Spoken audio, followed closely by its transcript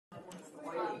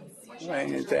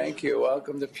Right, thank you.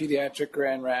 Welcome to Pediatric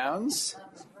Grand Rounds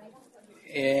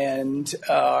and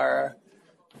our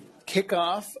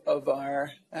kickoff of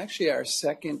our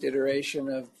second iteration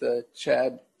of the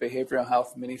CHAD Behavioral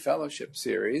Health Mini Fellowship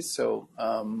Series. So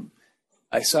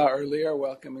I saw earlier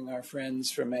welcoming our friends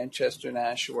from Manchester,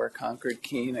 Nashua, Concord,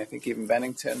 Keene, I think even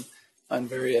Bennington, on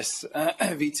various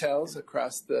VTELs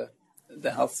across the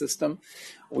health system.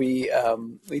 We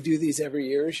do these every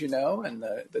year, as you know, and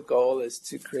the goal is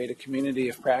to create a community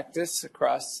of practice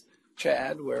across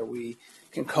CHAD where we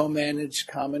can co-manage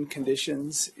common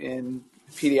conditions in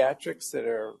pediatrics that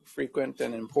are frequent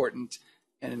and important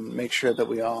and make sure that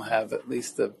we all have at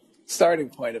least the starting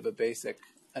point of a basic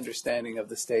understanding of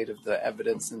the state of the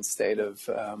evidence and state of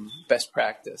best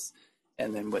practice.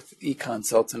 And then with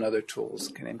e-consults and other tools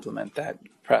can implement that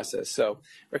process. So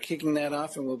we're kicking that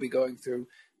off, and we'll be going through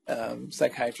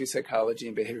psychiatry, psychology,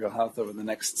 and behavioral health over the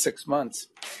next 6 months.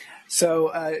 So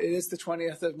it is the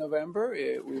 20th of November.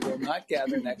 We will not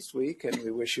gather next week, and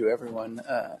we wish you everyone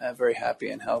a very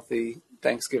happy and healthy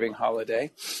Thanksgiving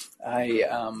holiday. I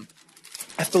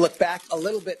have to look back a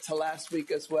little bit to last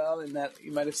week as well, in that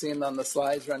you might have seen on the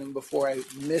slides running before, I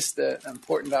missed an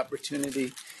important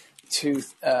opportunity to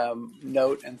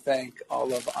note and thank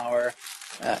all of our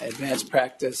advanced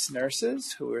practice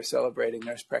nurses who were celebrating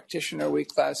Nurse Practitioner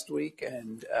Week last week,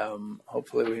 and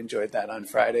hopefully we enjoyed that on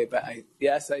Friday. But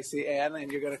yes, I see Anne,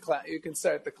 and you're going to clap. You can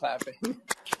start the clapping.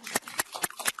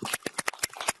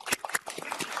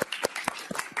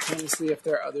 Let me see if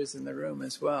there are others in the room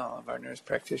as well of our nurse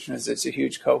practitioners. It's a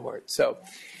huge cohort.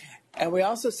 And we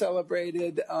also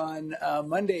celebrated on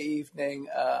Monday evening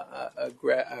a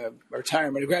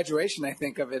retirement, a graduation, I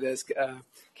think of it as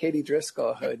Katie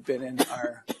Driscoll, who had been in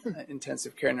our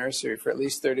intensive care nursery for at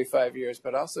least 35 years,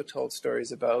 but also told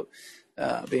stories about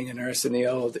being a nurse in the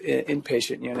old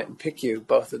inpatient unit in PICU,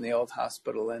 both in the old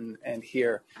hospital and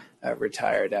here,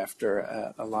 retired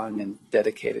after a long and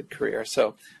dedicated career.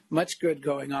 So much good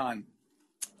going on.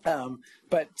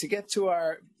 But to get to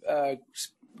our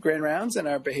Grand Rounds and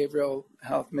our Behavioral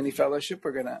Health Mini Fellowship,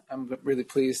 I'm really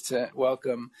pleased to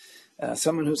welcome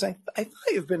someone who's, I thought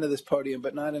you've been to this podium,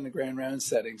 but not in a Grand Round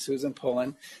setting, Susan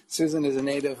Pullen. Susan is a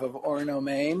native of Orono,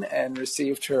 Maine, and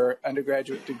received her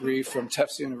undergraduate degree from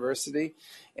Tufts University,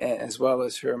 as well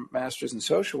as her master's in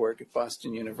social work at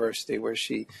Boston University, where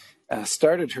she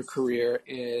started her career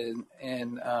in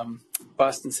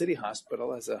Boston City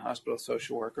Hospital as a hospital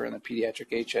social worker in the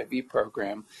pediatric HIV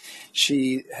program.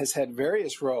 She has had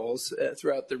various roles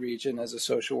throughout the region as a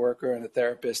social worker and a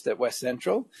therapist at West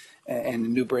Central and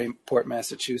in Newburyport,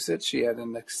 Massachusetts. She had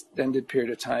an extended period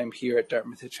of time here at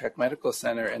Dartmouth-Hitchcock Medical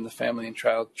Center and the Family and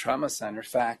Child Trauma Center,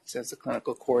 FACTS, as a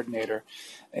clinical coordinator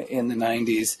in the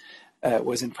 90s.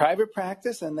 Was in private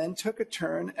practice and then took a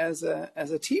turn as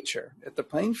a teacher at the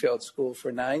Plainfield School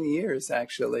for 9 years,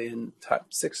 actually, and taught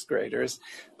sixth graders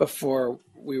before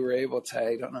we were able to,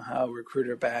 I don't know how, recruit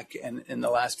her back. And in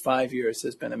the last 5 years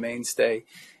has been a mainstay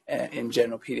in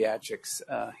general pediatrics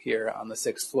here on the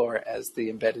 6th floor as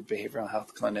the embedded behavioral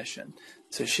health clinician.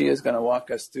 So she is going to walk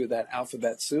us through that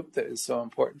alphabet soup that is so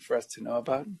important for us to know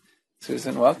about.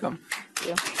 Susan, welcome.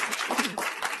 Thank you.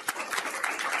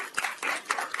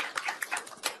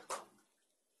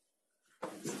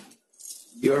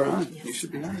 You're on. Yes. You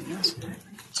should be on, yes.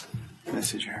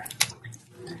 Message her.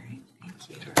 All right, thank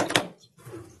you.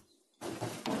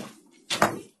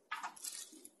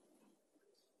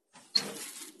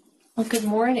 Well, good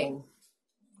morning.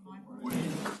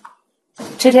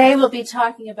 Today we'll be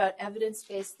talking about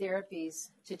evidence-based therapies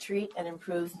to treat and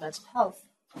improve mental health.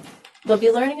 We'll be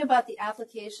learning about the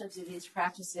applications of these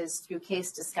practices through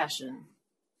case discussion.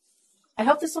 I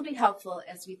hope this will be helpful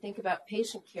as we think about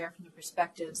patient care from the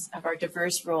perspectives of our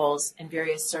diverse roles in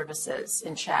various services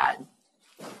in CHAD.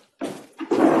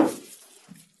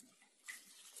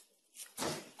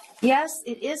 Yes,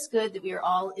 it is good that we are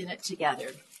all in it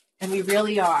together, and we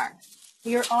really are.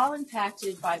 We are all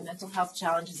impacted by mental health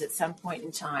challenges at some point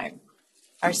in time.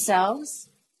 Ourselves,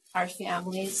 our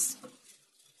families,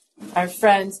 our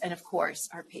friends, and of course,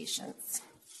 our patients.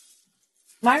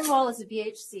 My role as a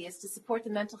BHC is to support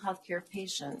the mental health care of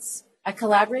patients. I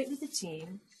collaborate with the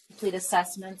team, complete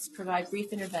assessments, provide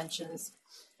brief interventions,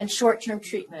 and short-term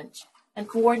treatment, and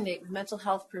coordinate with mental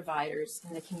health providers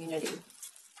in the community.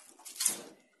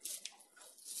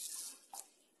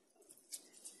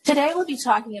 Today we'll be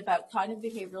talking about cognitive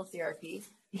behavioral therapy,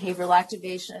 behavioral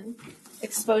activation,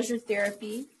 exposure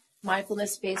therapy,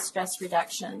 mindfulness-based stress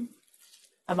reduction,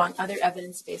 among other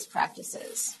evidence-based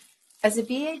practices. As a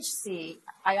BHC,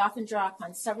 I often draw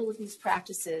upon several of these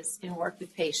practices in work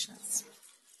with patients.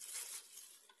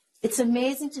 It's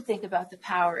amazing to think about the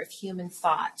power of human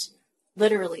thought,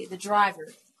 literally the driver,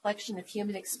 the collection of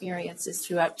human experiences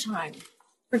throughout time,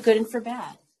 for good and for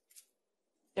bad.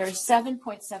 There are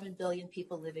 7.7 billion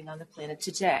people living on the planet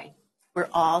today. We're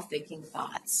all thinking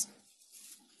thoughts.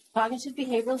 Cognitive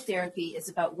behavioral therapy is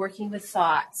about working with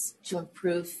thoughts to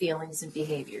improve feelings and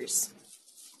behaviors.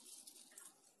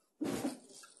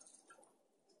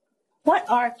 What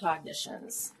are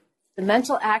cognitions? The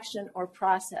mental action or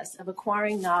process of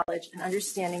acquiring knowledge and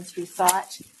understanding through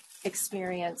thought,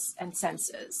 experience, and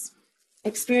senses.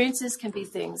 Experiences can be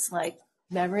things like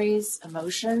memories,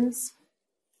 emotions.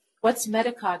 What's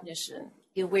metacognition?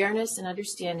 The awareness and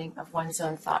understanding of one's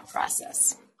own thought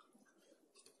process.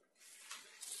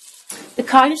 The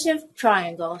cognitive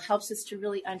triangle helps us to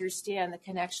really understand the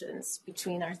connections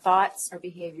between our thoughts, our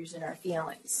behaviors, and our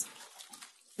feelings.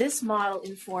 This model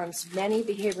informs many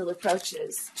behavioral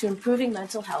approaches to improving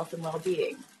mental health and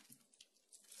well-being.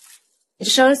 It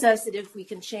shows us that if we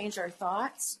can change our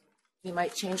thoughts, we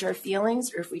might change our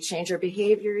feelings, or if we change our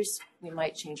behaviors, we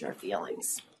might change our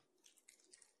feelings.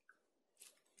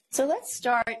 So let's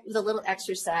start with a little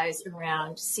exercise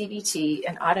around CBT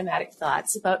and automatic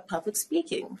thoughts about public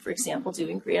speaking, for example,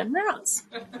 doing grand rounds.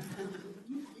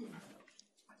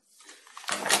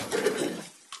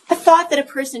 A thought that a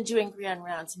person doing grand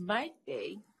rounds might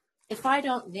be, if I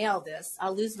don't nail this,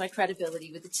 I'll lose my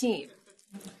credibility with the team.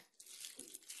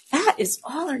 That is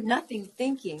all or nothing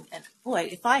thinking. And boy,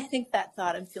 if I think that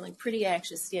thought, I'm feeling pretty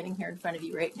anxious standing here in front of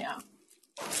you right now.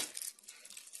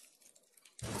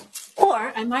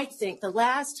 Or I might think, the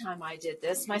last time I did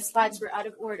this, my slides were out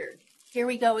of order. Here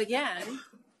we go again.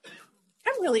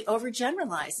 I'm really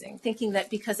overgeneralizing, thinking that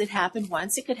because it happened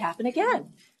once, it could happen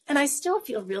again. And I still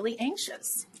feel really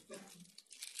anxious.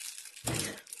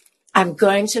 I'm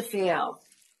going to fail.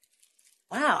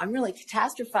 Wow, I'm really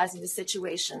catastrophizing the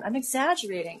situation. I'm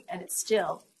exaggerating, and it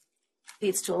still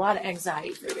leads to a lot of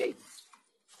anxiety for me.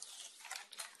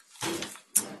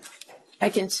 I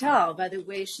can tell by the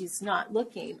way she's not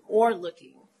looking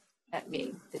at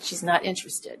me that she's not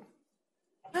interested.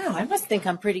 Wow, I must think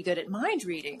I'm pretty good at mind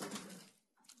reading.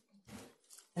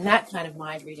 And that kind of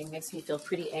mind reading makes me feel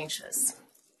pretty anxious.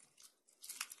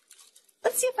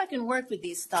 Let's see if I can work with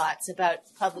these thoughts about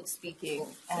public speaking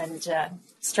and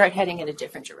start heading in a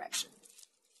different direction.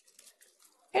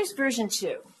 Here's version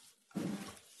 2.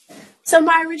 So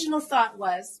my original thought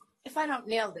was, if I don't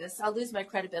nail this, I'll lose my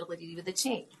credibility with the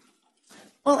team.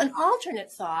 Well, an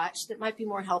alternate thought that might be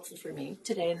more helpful for me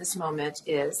today in this moment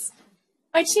is,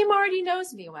 my team already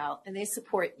knows me well and they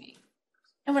support me.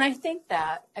 And when I think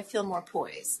that, I feel more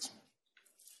poised.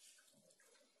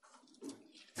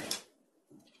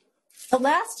 The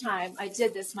last time I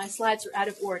did this, my slides were out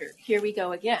of order. Here we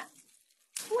go again.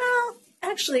 Well,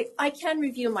 actually, I can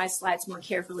review my slides more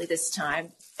carefully this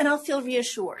time, and I'll feel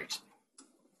reassured.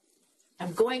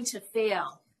 I'm going to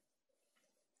fail.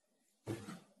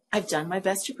 I've done my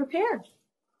best to prepare.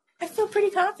 I feel pretty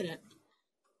confident.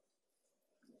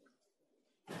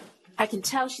 I can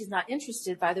tell she's not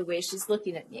interested by the way she's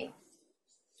looking at me.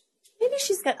 Maybe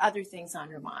she's got other things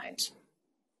on her mind.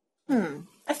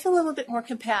 I feel a little bit more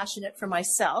compassionate for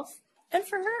myself and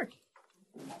for her.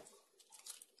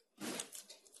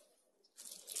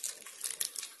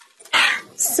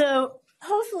 So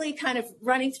hopefully kind of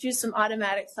running through some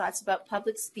automatic thoughts about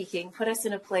public speaking put us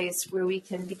in a place where we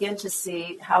can begin to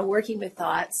see how working with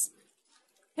thoughts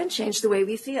can change the way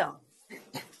we feel.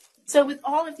 So with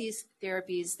all of these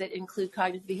therapies that include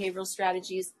cognitive behavioral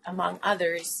strategies, among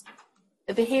others,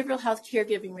 the behavioral health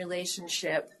caregiving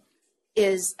relationship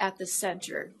is at the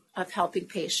center of helping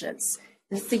patients.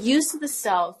 And it's the use of the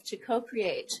self to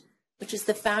co-create, which is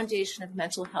the foundation of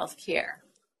mental health care.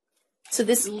 So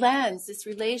this lens, this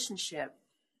relationship,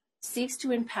 seeks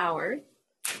to empower.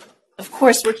 Of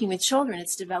course, working with children,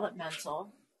 it's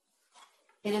developmental.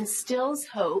 It instills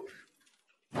hope.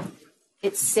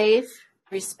 It's safe,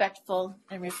 respectful,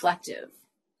 and reflective.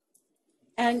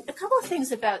 And a couple of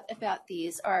things about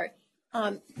these are,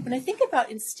 when I think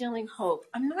about instilling hope,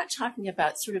 I'm not talking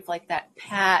about sort of like that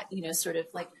pat, sort of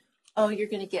like, oh, you're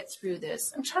going to get through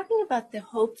this. I'm talking about the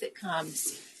hope that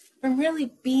comes from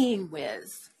really being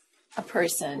with a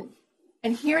person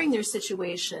and hearing their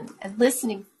situation and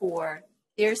listening for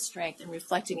their strength and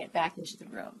reflecting it back into the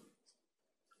room.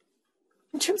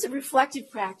 In terms of reflective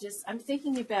practice, I'm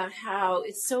thinking about how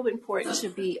it's so important to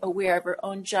be aware of our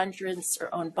own judgments, our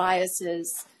own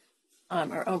biases,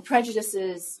 our own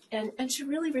prejudices, and to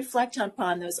really reflect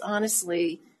upon those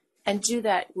honestly and do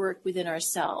that work within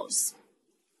ourselves.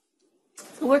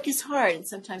 The work is hard, and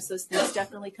sometimes those things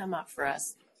definitely come up for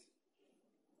us.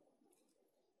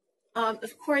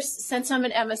 Of course, since I'm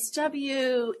an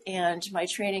MSW and my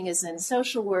training is in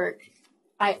social work,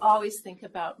 I always think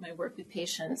about my work with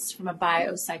patients from a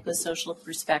biopsychosocial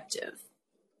perspective.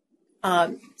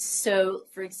 So,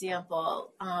 for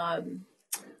example, I'm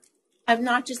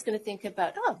not just going to think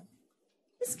about, oh,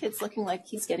 this kid's looking like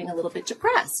he's getting a little bit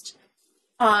depressed.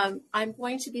 I'm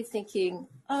going to be thinking,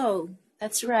 oh,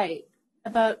 that's right.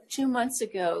 About 2 months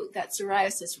ago, that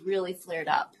psoriasis really flared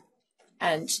up.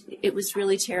 And it was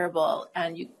really terrible.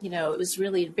 And, you know, it was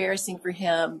really embarrassing for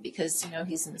him because, you know,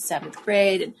 he's in the 7th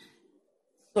grade and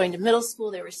going to middle school.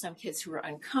 There were some kids who were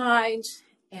unkind.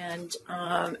 And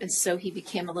so he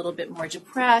became a little bit more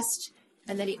depressed.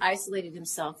 And then he isolated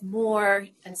himself more.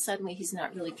 And suddenly he's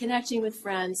not really connecting with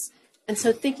friends. And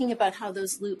so thinking about how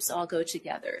those loops all go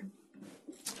together.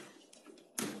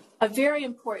 A very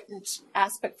important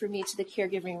aspect for me to the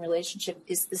caregiving relationship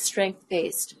is the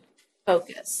strength-based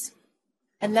focus.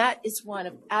 And that is one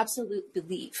of absolute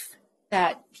belief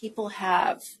that people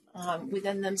have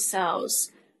within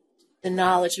themselves the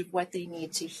knowledge of what they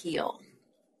need to heal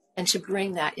and to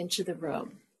bring that into the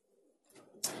room.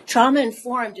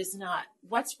 Trauma-informed is not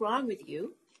what's wrong with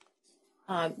you,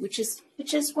 which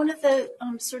is one of the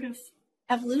sort of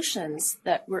evolutions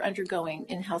that we're undergoing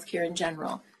in healthcare in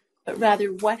general, but rather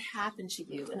what happened to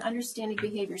you and understanding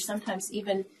behavior, sometimes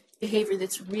even behavior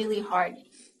that's really hard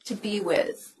to be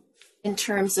with in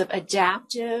terms of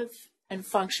adaptive and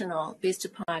functional based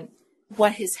upon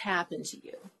what has happened to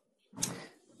you.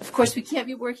 Of course, we can't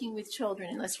be working with children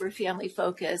unless we're family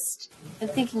focused and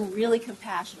thinking really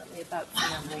compassionately about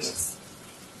families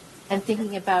and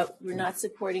thinking about we're not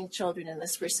supporting children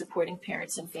unless we're supporting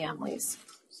parents and families.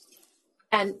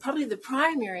 And probably the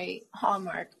primary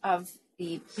hallmark of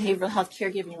the behavioral health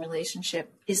caregiving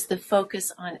relationship is the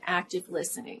focus on active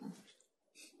listening.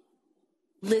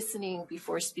 Listening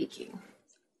before speaking.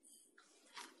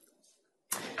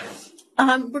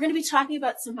 We're going to be talking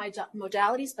about some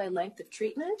modalities by length of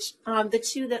treatment. The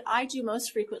two that I do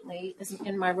most frequently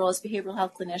in my role as behavioral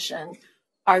health clinician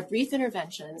are brief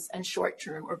interventions and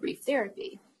short-term or brief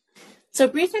therapy. So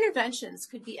brief interventions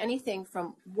could be anything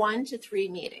from 1 to 3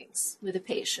 meetings with a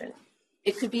patient.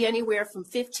 It could be anywhere from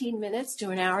 15 minutes to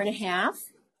an hour and a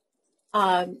half.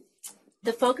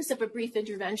 The focus of a brief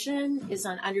intervention is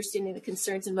on understanding the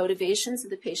concerns and motivations of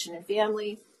the patient and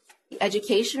family, the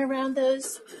education around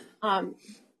those,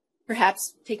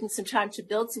 perhaps taking some time to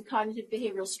build some cognitive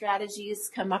behavioral strategies,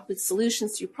 come up with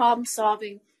solutions through problem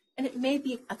solving, and it may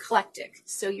be eclectic.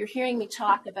 So you're hearing me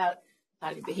talk about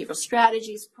cognitive behavioral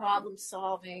strategies, problem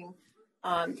solving.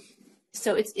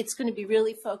 So it's going to be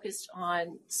really focused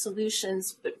on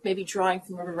solutions, but maybe drawing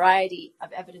from a variety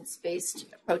of evidence-based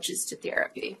approaches to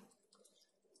therapy.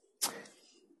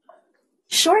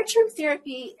 Short-term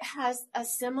therapy has a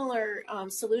similar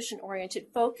solution-oriented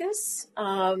focus,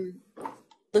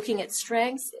 looking at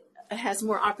strengths. It has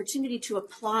more opportunity to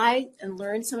apply and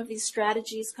learn some of these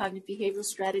strategies, cognitive behavioral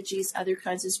strategies, other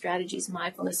kinds of strategies,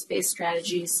 mindfulness-based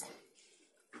strategies,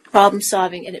 problem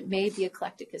solving, and it may be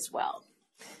eclectic as well.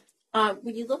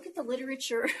 When you look at the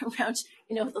literature around,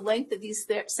 the length of these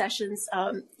sessions,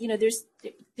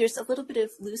 there's a little bit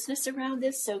of looseness around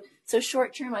this. So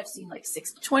short term, I've seen like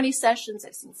 6 to 20 sessions.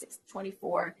 I've seen 6 to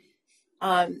 24.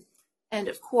 And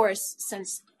of course,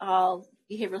 since all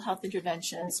behavioral health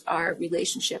interventions are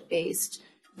relationship based,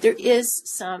 there is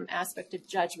some aspect of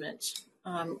judgment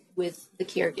with the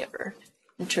caregiver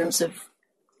in terms of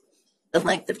the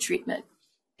length of treatment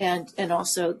and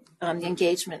also the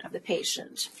engagement of the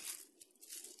patient.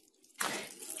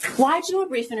 Why do a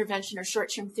brief intervention or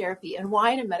short-term therapy, and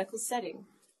why in a medical setting?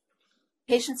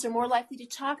 Patients are more likely to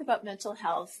talk about mental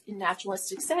health in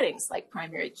naturalistic settings like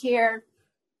primary care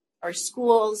or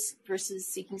schools versus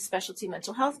seeking specialty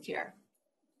mental health care.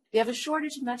 We have a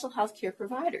shortage of mental health care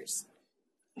providers.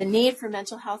 The need for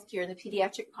mental health care in the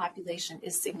pediatric population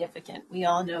is significant. We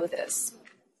all know this.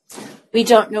 We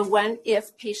don't know when,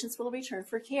 if patients will return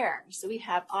for care, so we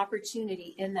have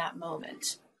opportunity in that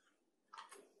moment.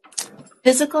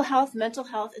 Physical health, mental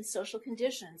health, and social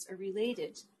conditions are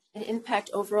related and impact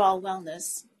overall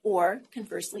wellness or,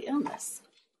 conversely, illness.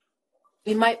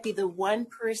 We might be the one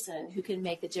person who can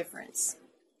make a difference.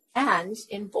 And,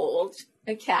 in bold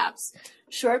and caps,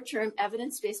 short-term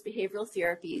evidence-based behavioral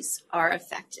therapies are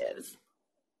effective.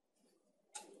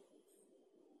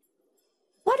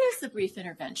 What is the brief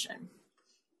intervention?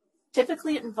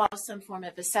 Typically, it involves some form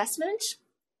of assessment.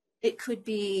 It could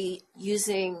be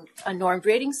using a norm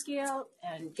grading scale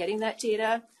and getting that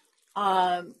data.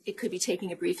 It could be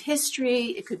taking a brief history.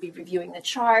 It could be reviewing the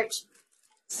chart.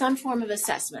 Some form of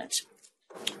assessment.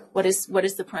 What is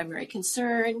the primary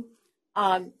concern?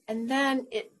 And then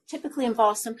it typically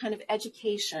involves some kind of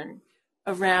education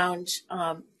around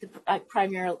the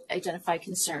primary identified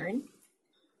concern.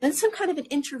 Then some kind of an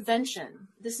intervention.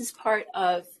 This is part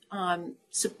of,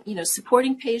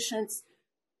 supporting patients,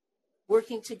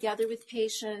 working together with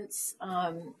patients,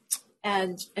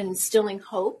 and instilling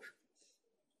hope,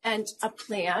 and a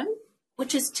plan,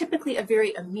 which is typically a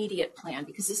very immediate plan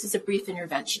because this is a brief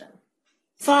intervention.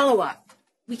 Follow-up.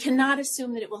 We cannot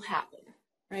assume that it will happen,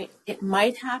 right? It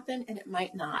might happen and it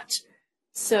might not.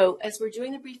 So as we're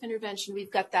doing the brief intervention,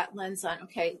 we've got that lens on,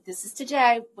 okay, this is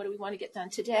today. What do we want to get done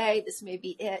today? This may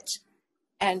be it.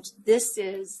 And this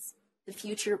is the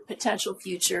future, potential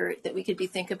future that we could be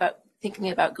thinking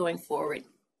about going forward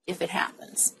if it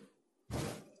happens.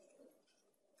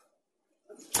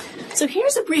 So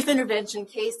here's a brief intervention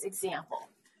case example.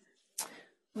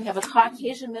 We have a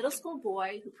Caucasian middle school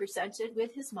boy who presented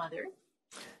with his mother.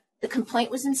 The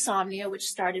complaint was insomnia, which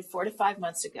started 4 to 5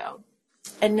 months ago.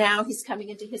 And now he's coming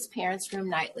into his parents' room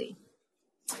nightly.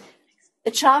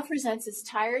 The child presents as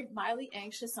tired, mildly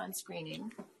anxious on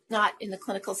screening, not in the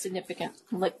clinically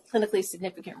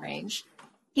significant range.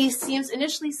 He seems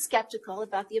initially skeptical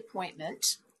about the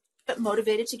appointment, but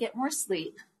motivated to get more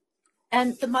sleep.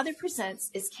 And the mother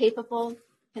presents as capable,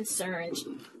 concerned,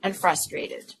 and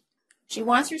frustrated. She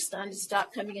wants her son to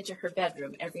stop coming into her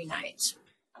bedroom every night.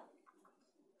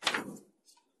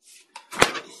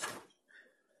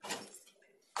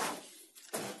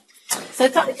 So I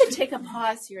thought we could take a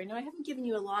pause here. I know I haven't given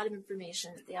you a lot of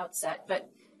information at the outset, but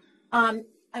I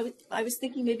was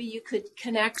thinking maybe you could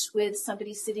connect with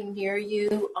somebody sitting near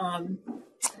you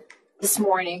this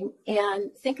morning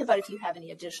and think about if you have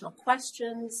any additional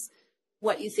questions,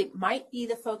 what you think might be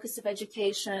the focus of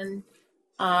education,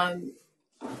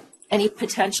 any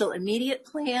potential immediate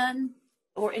plan,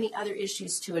 or any other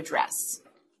issues to address.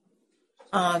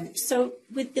 So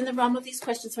within the realm of these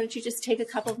questions, why don't you just take a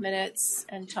couple of minutes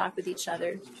and talk with each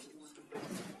other?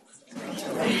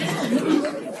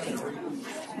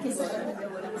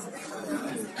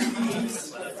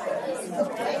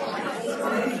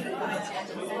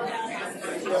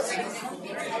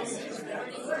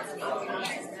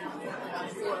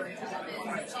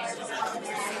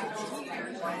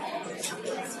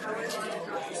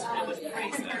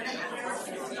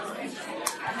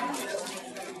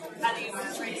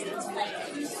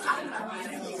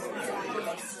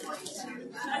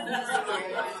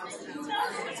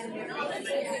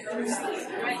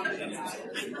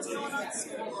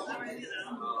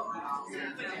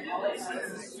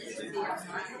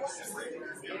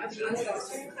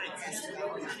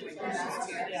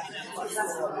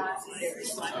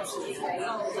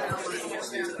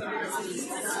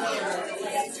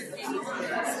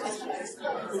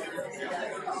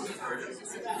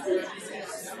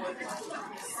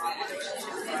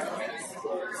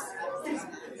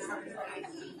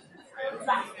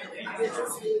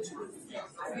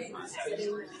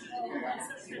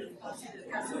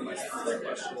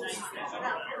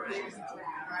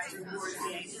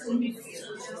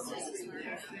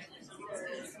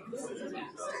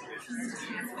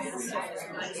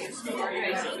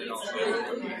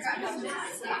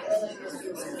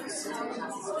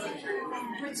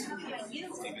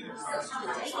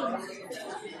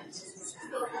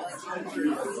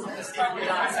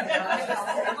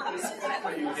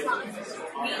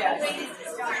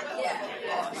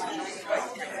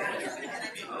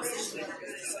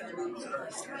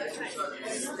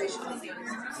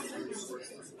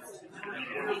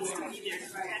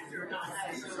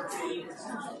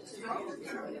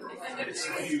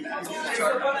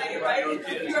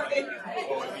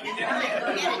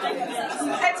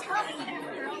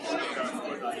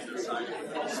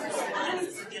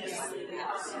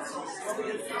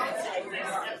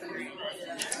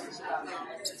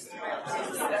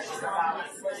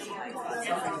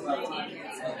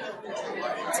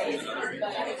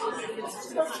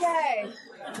 Okay.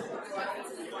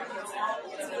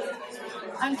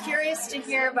 I'm curious to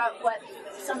hear about what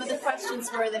some of the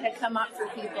questions were that had come up for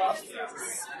people.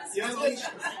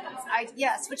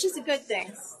 Yes, which is a good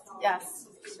thing. Yes.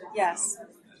 Yes.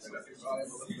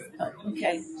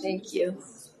 Okay, thank you.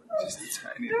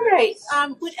 All right.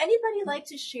 Would anybody like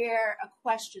to share a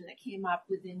question that came up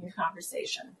within your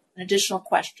conversation? An additional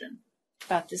question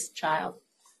about this child?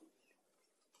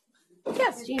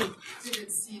 Yes, Jean. Did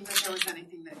it seem like there was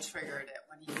anything that triggered it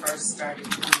when he first started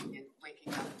coming and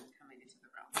waking up and coming into the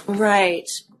room?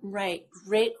 Right.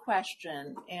 Great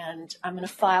question. And I'm going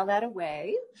to file that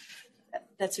away.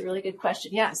 That's a really good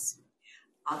question. Yes.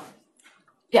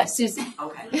 Yes, Susie.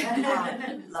 Okay.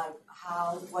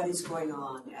 What is going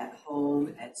on at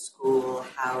home, at school,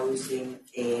 housing,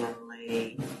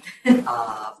 family,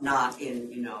 not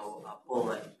in, a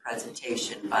bullet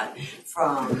presentation, but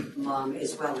from mom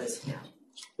as well as him.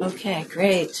 Okay,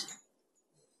 great.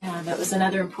 Yeah, that was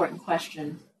another important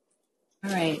question.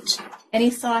 All right. Any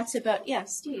thoughts about, yeah,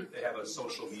 Steve? They have a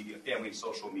family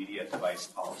social media device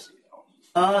policy.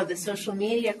 Oh, the social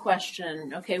media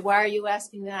question. Okay, why are you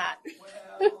asking that?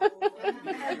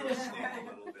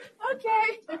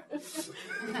 Okay.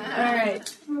 All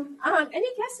right. Any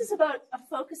guesses about a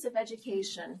focus of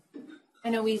education? I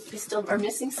know we still are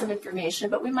missing some information,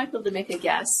 but we might be able to make a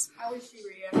guess. How is she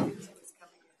reacting to his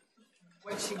coming in?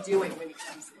 What's she doing when he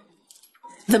comes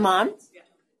in? The mom? Yeah.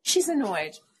 She's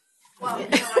annoyed. Well, I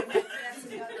think that's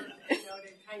another, to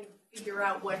kind of figure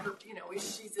out what her,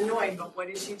 is she's annoyed, but what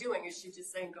is she doing? Is she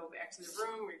just saying go back to the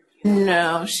room? Or,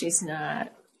 No, she's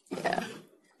not. Yeah.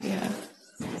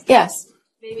 Yes.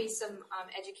 Maybe some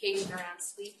education around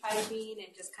sleep hygiene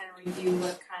and just kind of review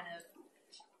what kind of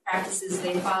practices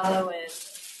they follow and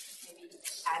maybe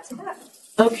add to that.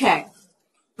 Okay,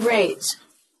 great.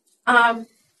 So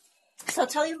I'll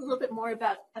tell you a little bit more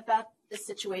about this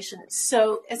situation.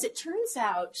 So as it turns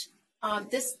out,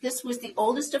 this was the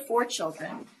oldest of 4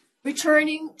 children,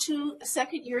 returning to a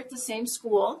second year at the same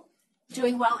school,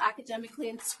 doing well academically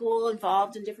in school,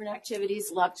 involved in different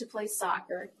activities, loved to play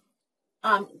soccer,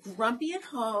 grumpy at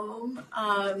home,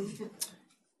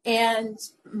 and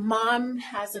mom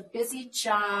has a busy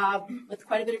job with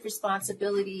quite a bit of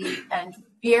responsibility and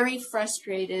very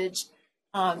frustrated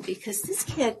because this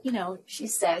kid, she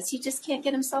says, he just can't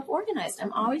get himself organized.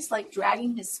 I'm always like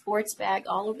dragging his sports bag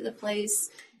all over the place.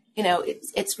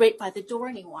 It's right by the door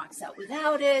and he walks out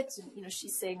without it. And,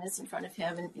 she's saying this in front of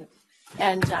him.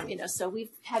 And so we've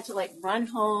had to like run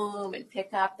home and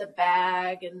pick up the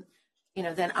bag. And,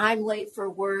 then I'm late for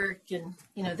work. And,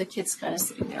 the kid's kind of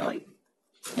sitting there like,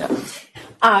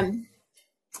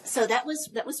 so that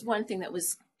was one thing that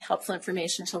was helpful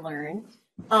information to learn.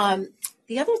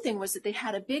 The other thing was that they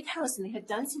had a big house and they had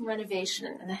done some renovation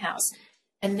in the house.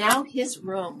 And now his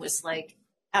room was like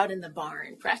out in the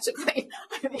barn practically.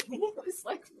 I mean, it was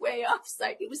like way off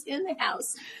site. It was in the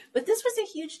house, but this was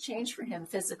a huge change for him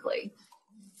physically.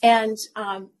 And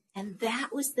that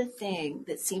was the thing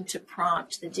that seemed to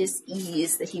prompt the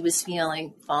dis-ease that he was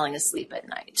feeling falling asleep at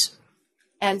night.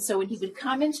 And so when he would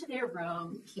come into their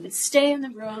room, he would stay in the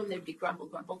room. There'd be grumble,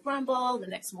 grumble, grumble. The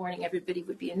next morning, everybody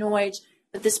would be annoyed.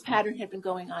 But this pattern had been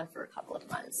going on for a couple of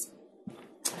months.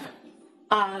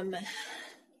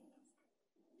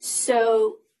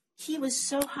 So he was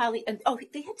so highly, they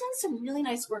had done some really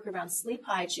nice work around sleep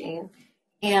hygiene.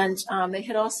 And they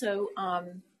had also,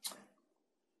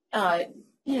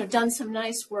 done some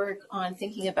nice work on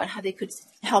thinking about how they could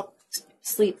help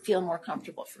sleep feel more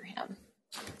comfortable for him.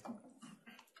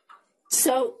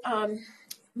 So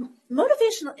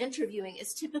motivational interviewing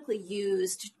is typically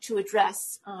used to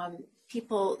address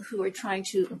people who are trying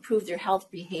to improve their health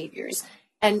behaviors,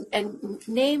 and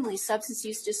namely substance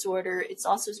use disorder. It's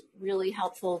also really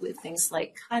helpful with things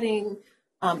like cutting,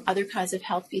 other kinds of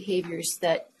health behaviors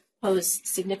that pose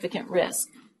significant risk.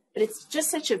 But it's just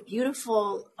such a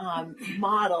beautiful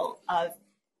model of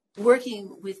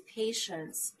working with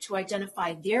patients to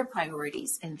identify their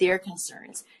priorities and their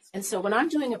concerns. And so when I'm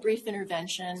doing a brief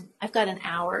intervention, I've got an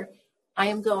hour. I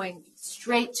am going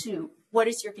straight to, what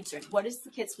is your concern? What is the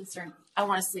kid's concern? I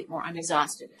want to sleep more. I'm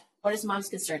exhausted. What is mom's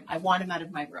concern? I want him out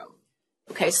of my room.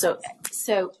 Okay, so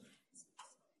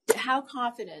how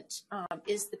confident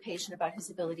is the patient about his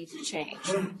ability to change?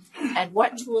 And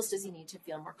what tools does he need to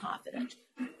feel more confident?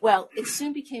 Well, it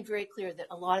soon became very clear that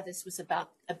a lot of this was about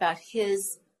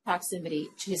his proximity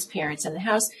to his parents in the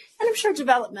house. And I'm sure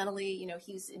developmentally,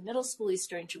 he's in middle school, he's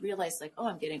starting to realize like,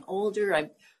 I'm getting older.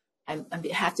 I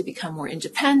have to become more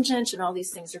independent, and all these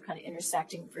things are kind of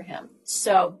intersecting for him.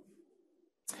 So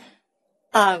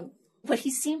what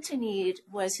he seemed to need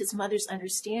was his mother's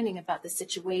understanding about the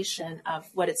situation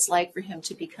of what it's like for him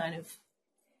to be kind of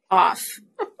off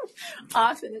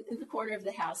in the corner of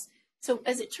the house. So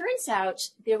as it turns out,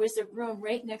 there was a room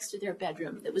right next to their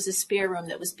bedroom that was a spare room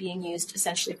that was being used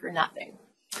essentially for nothing,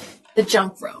 the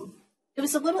junk room. It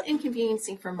was a little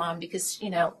inconveniencing for mom because,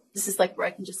 this is like where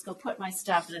I can just go put my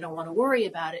stuff and I don't want to worry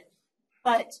about it.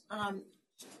 But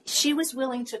she was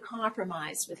willing to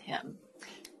compromise with him.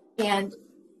 And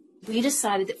we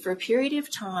decided that for a period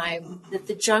of time that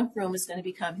the junk room was going to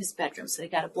become his bedroom. So they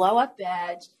got a blow-up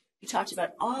bed. We talked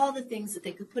about all the things that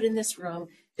they could put in this room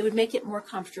that would make it more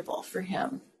comfortable for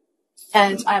him.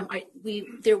 And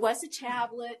there was a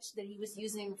tablet that he was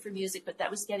using for music, but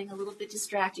that was getting a little bit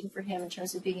distracting for him in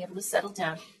terms of being able to settle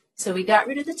down. So we got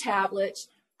rid of the tablet.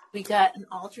 We got an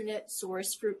alternate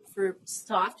source for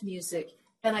soft music.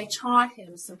 And I taught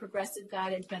him some progressive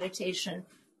guided meditation,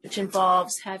 which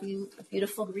involves having a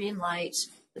beautiful green light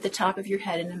at the top of your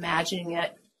head and imagining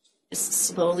it Just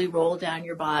slowly roll down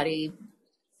your body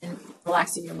and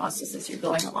relaxing your muscles as you're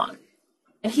going along.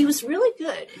 And he was really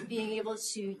good at being able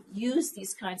to use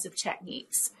these kinds of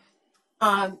techniques.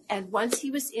 And once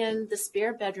he was in the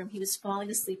spare bedroom, he was falling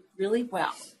asleep really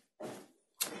well.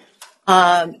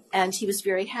 And he was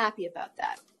very happy about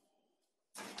that.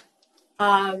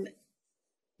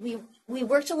 We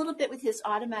worked a little bit with his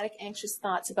automatic anxious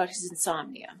thoughts about his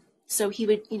insomnia. So he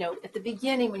would, at the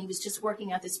beginning when he was just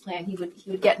working out this plan, he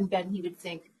would get in bed and he would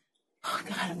think, oh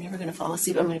God, I'm never going to fall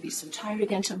asleep. I'm going to be so tired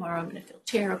again tomorrow. I'm going to feel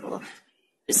terrible.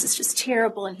 This is just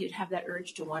terrible. And he would have that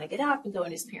urge to want to get up and go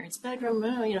in his parents' bedroom,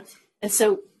 And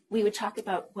so we would talk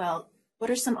about, well, what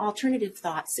are some alternative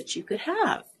thoughts that you could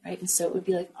have, right? And so it would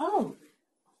be like, oh,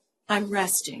 I'm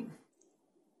resting.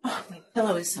 Oh, my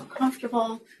pillow is so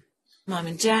comfortable. Mom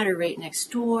and dad are right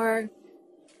next door.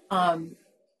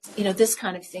 This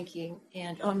kind of thinking.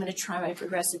 And, I'm going to try my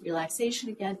progressive relaxation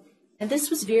again. And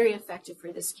this was very effective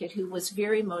for this kid who was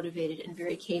very motivated and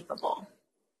very capable.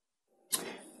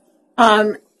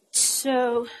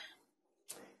 So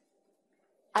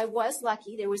I was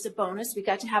lucky. There was a bonus. We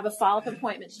got to have a follow-up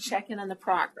appointment to check in on the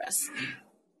progress.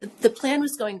 The plan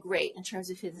was going great in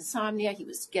terms of his insomnia. He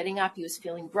was getting up. He was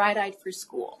feeling bright-eyed for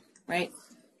school, right?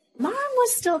 Mom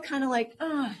was still kind of like,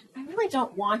 I really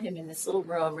don't want him in this little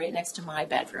room right next to my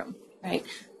bedroom, right?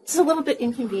 It's a little bit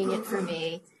inconvenient for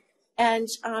me. And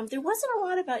there wasn't a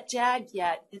lot about Dad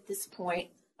yet at this point,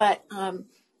 but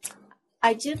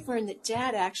I did learn that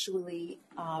Dad actually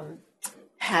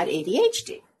had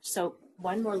ADHD. So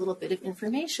one more little bit of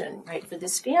information, right, for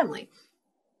this family.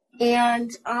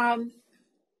 And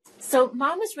so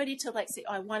Mom was ready to say,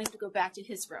 I want him to go back to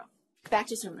his room.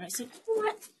 And I said, you know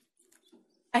what?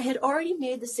 I had already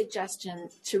made the suggestion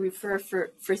to refer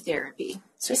for therapy.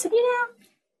 So I said,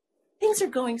 things are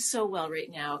going so well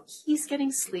right now. He's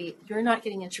getting sleep. You're not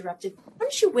getting interrupted. Why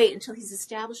don't you wait until he's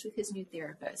established with his new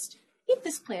therapist? Keep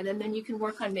this plan, and then you can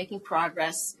work on making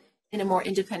progress in a more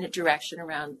independent direction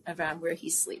around where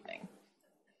he's sleeping.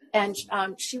 And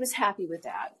she was happy with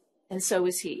that, and so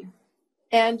was he.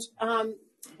 And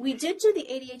we did do the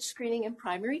ADHD screening in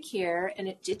primary care, and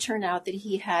it did turn out that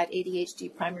he had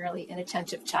ADHD, primarily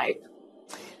inattentive type.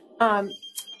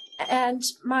 And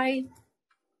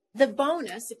the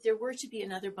bonus, if there were to be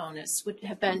another bonus, would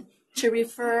have been to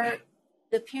refer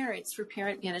the parents for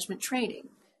parent management training.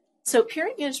 So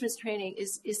parent management training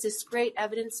is this great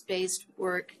evidence-based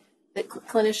work that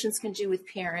clinicians can do with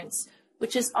parents,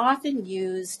 which is often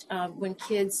used when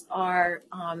kids are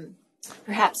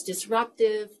perhaps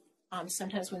disruptive,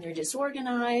 sometimes when they're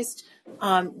disorganized,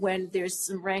 when there's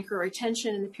some rancor or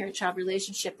tension in the parent-child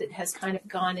relationship that has kind of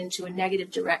gone into a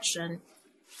negative direction.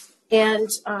 And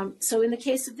so in the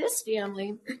case of this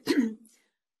family,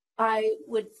 I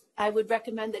would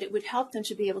recommend that it would help them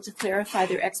to be able to clarify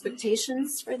their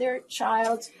expectations for their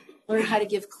child, learn how to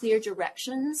give clear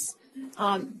directions,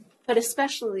 but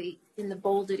especially in the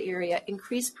bolded area,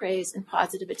 increase praise and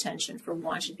positive attention for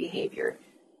wanted behavior.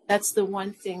 That's the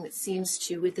one thing that seems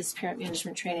to, with this parent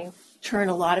management training, turn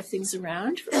a lot of things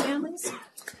around for families.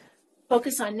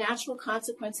 Focus on natural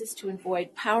consequences to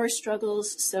avoid power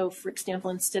struggles. So, for example,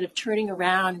 instead of turning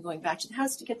around and going back to the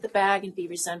house to get the bag and be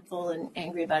resentful and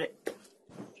angry about it,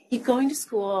 keep going to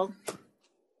school.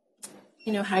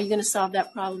 How are you going to solve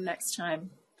that problem next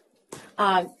time?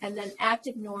 And then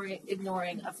active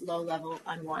ignoring of low-level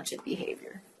unwanted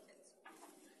behavior.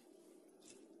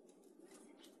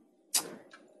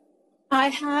 I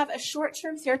have a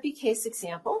short-term therapy case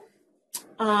example.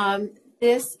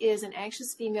 This is an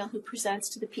anxious female who presents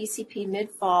to the PCP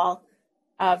mid-fall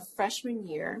of freshman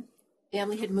year.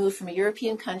 Family had moved from a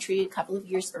European country a couple of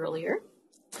years earlier,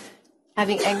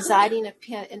 having anxiety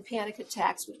and panic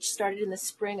attacks, which started in the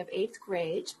spring of 8th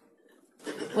grade.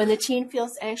 When the teen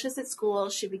feels anxious at school,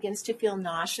 she begins to feel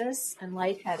nauseous and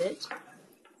lightheaded.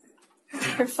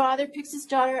 Her father picks his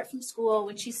daughter up from school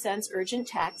when she sends urgent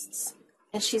texts,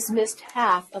 and she's missed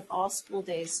half of all school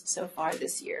days so far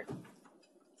this year.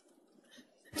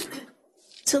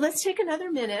 So let's take another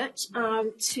minute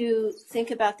to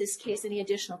think about this case, any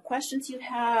additional questions you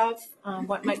have,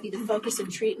 what might be the focus of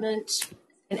treatment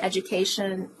and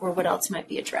education, or what else might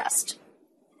be addressed.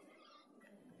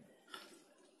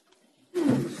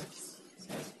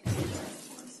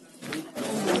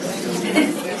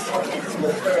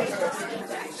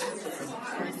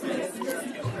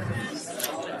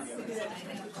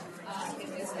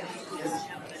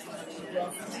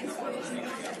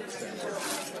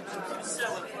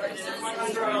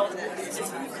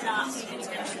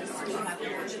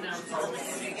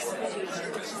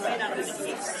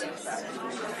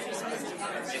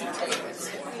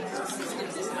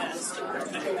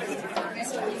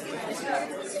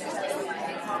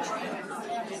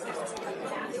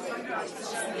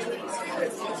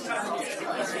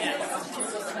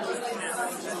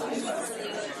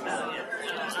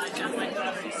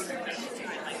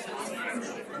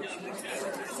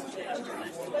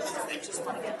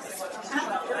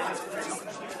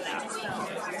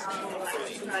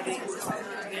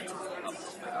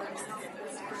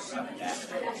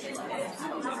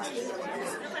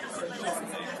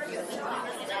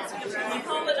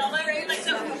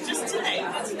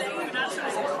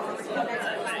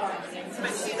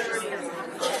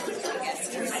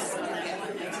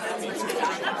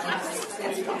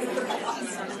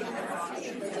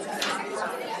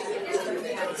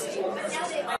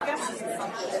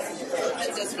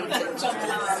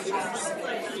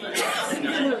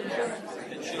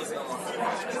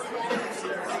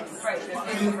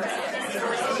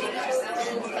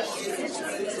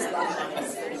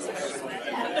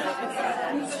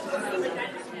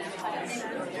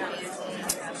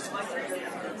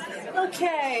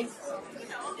 Okay.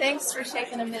 Thanks for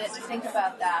taking a minute to think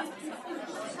about that.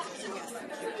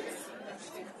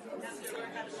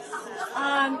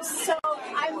 So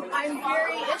I'm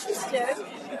very interested.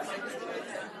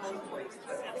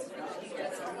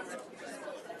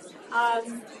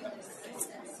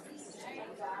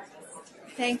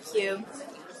 Thank you.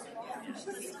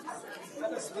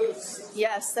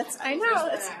 Yes, I know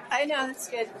that's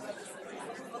good.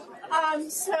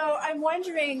 So I'm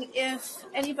wondering if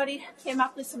anybody came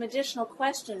up with some additional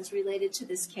questions related to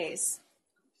this case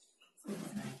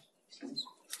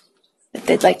that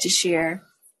they'd like to share.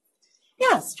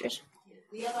 Yes, Trish.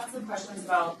 We have lots of questions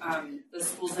about the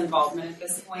school's involvement at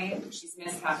this point. She's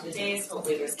missed half the days.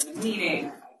 Hopefully there's been a meeting,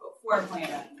 a 504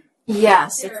 plan.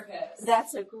 Yes,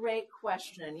 that's a great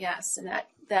question. Yes, and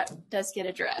that does get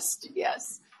addressed.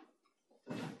 Yes.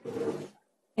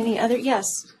 Any other?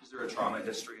 Yes. Is there a trauma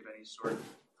history of any sort?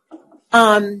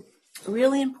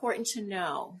 Really important to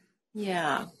know.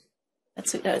 Yeah,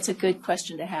 that's a good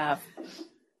question to have.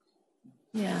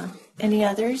 Yeah. Any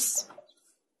others?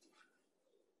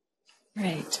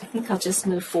 Right. I think I'll just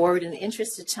move forward in the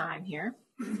interest of time here.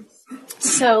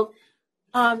 So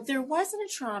there wasn't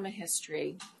a trauma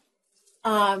history.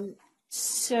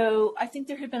 So I think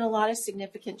there had been a lot of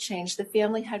significant change. The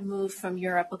family had moved from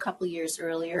Europe a couple of years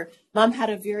earlier. Mom had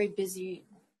a very busy,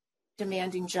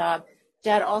 demanding job.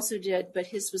 Dad also did, but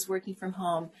his was working from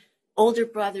home. Older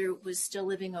brother was still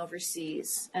living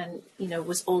overseas and,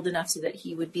 was old enough so that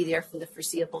he would be there for the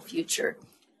foreseeable future.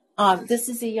 This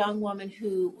is a young woman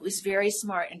who was very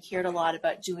smart and cared a lot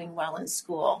about doing well in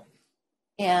school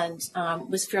and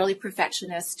was fairly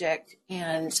perfectionistic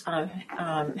and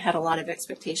had a lot of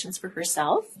expectations for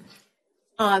herself.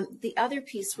 The other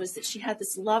piece was that she had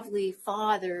this lovely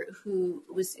father who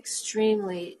was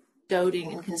extremely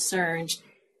doting and concerned,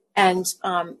 and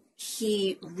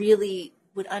he really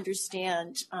would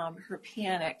understand her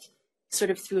panic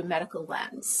sort of through a medical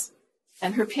lens.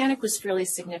 And her panic was fairly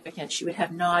significant. She would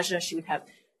have nausea. She would have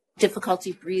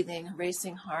difficulty breathing,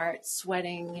 racing heart,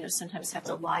 sweating, sometimes have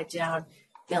to lie down,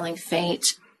 feeling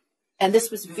faint. And this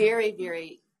was very,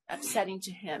 very upsetting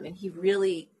to him. And he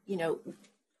really,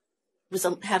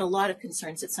 had a lot of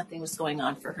concerns that something was going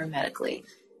on for her medically.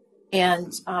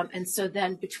 And so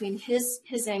then between his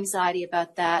anxiety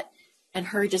about that and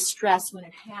her distress when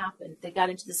it happened, they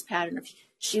got into this pattern of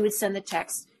she would send the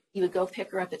text, he would go pick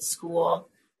her up at school.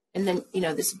 And then,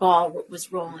 this ball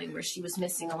was rolling where she was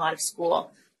missing a lot of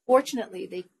school.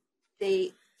 Fortunately,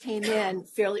 they came in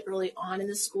fairly early on in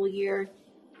the school year.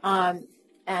 And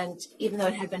even though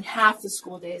it had been half the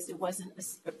school days, it wasn't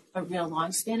a real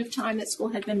long span of time that school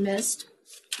had been missed.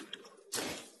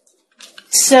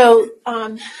 So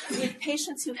with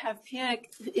patients who have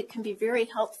panic, it can be very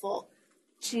helpful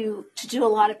to do a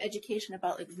lot of education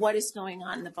about what is going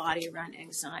on in the body around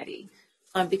anxiety.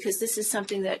 Because this is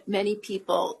something that many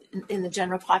people in the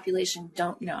general population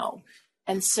don't know.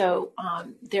 And so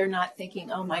they're not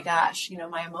thinking, oh my gosh,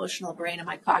 my emotional brain and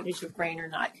my cognitive brain are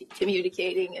not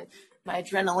communicating and my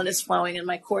adrenaline is flowing and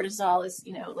my cortisol is,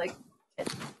 at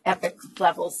epic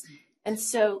levels. And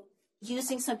so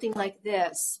using something like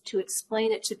this to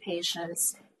explain it to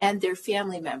patients and their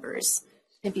family members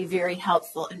can be very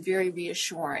helpful and very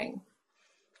reassuring.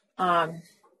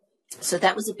 So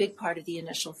that was a big part of the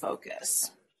initial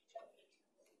focus.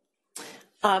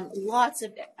 Lots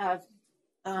of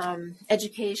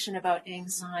education about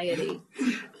anxiety.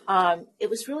 It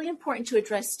was really important to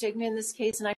address stigma in this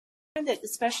case, and I find that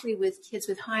especially with kids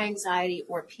with high anxiety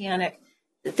or panic,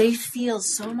 that they feel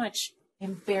so much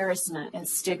embarrassment and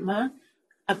stigma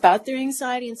about their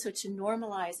anxiety, and so to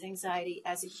normalize anxiety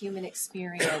as a human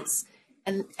experience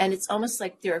and it's almost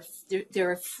like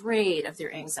they're afraid of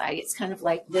their anxiety. It's kind of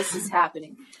like this is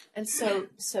happening, and so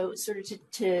sort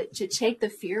of to take the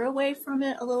fear away from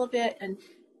it a little bit,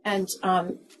 and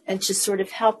to sort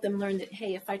of help them learn that,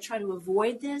 hey, if I try to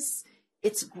avoid this,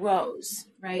 it grows,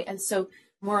 right? And so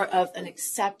more of an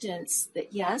acceptance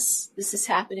that yes, this is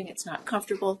happening. It's not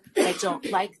comfortable. I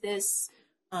don't like this.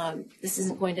 This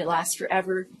isn't going to last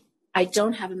forever. I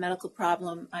don't have a medical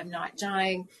problem. I'm not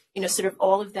dying. Sort of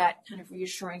all of that kind of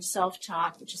reassuring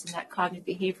self-talk, which is in that cognitive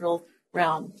behavioral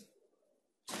realm.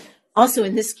 Also,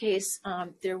 in this case,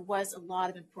 there was a lot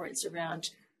of importance around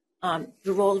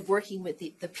the role of working with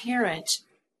the parent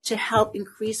to help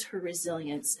increase her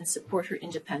resilience and support her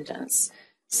independence.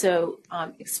 So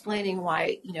explaining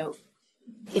why,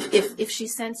 if she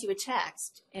sends you a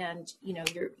text and,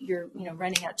 you're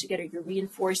running out together, you're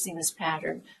reinforcing this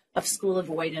pattern of school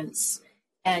avoidance,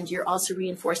 and you're also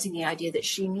reinforcing the idea that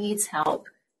she needs help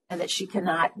and that she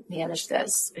cannot manage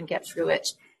this and get through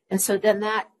it. And so then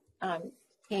that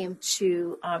came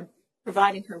to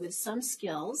providing her with some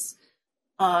skills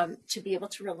to be able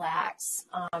to relax.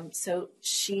 So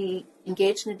she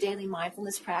engaged in a daily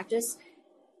mindfulness practice.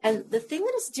 And the thing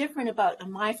that is different about a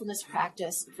mindfulness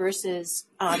practice versus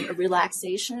a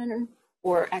relaxation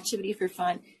or activity for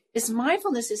fun is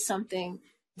mindfulness is something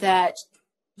that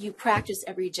you practice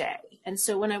every day. And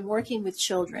so when I'm working with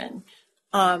children,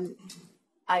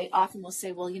 I often will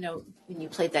say, well, when you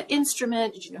played that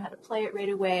instrument, did you know how to play it right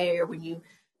away? Or when you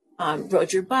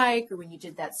rode your bike, or when you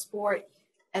did that sport?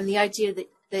 And the idea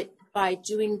that by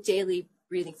doing daily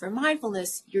breathing for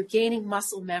mindfulness, you're gaining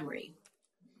muscle memory.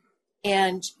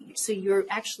 And so you're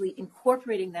actually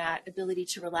incorporating that ability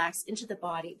to relax into the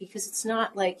body, because it's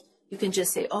not like you can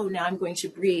just say, oh, now I'm going to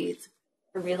breathe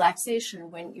for relaxation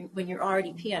when you're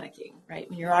already panicking, right?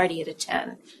 When you're already at a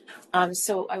 10.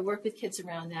 So I work with kids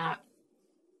around that.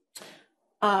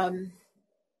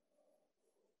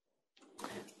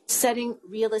 Setting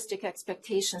realistic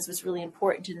expectations was really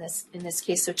important in this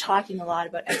case. So talking a lot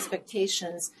about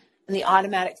expectations and the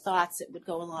automatic thoughts that would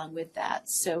go along with that.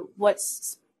 So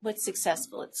what's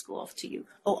successful at school to you?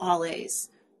 Oh, all A's.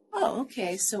 Oh,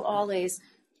 okay. So all A's.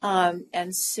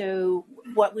 And so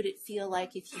what would it feel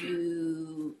like if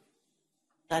you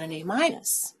got an A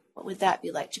minus? What would that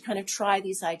be like? To kind of try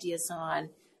these ideas on,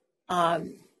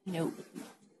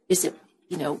 is it,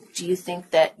 do you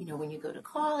think that, when you go to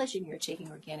college and you're taking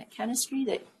organic chemistry,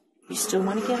 that you still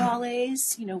want to get all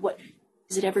A's? What,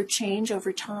 does it ever change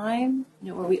over time?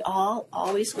 Are we all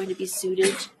always going to be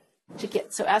suited to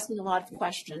get, so asking a lot of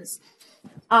questions.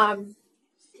 And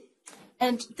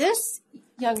this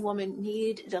young woman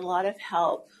needed a lot of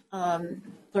help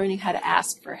learning how to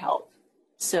ask for help.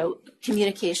 So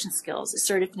communication skills,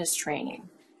 assertiveness training,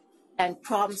 and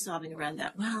problem solving around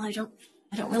that. Well, I don't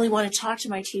really want to talk to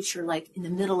my teacher like in the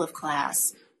middle of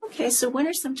class. Okay, so when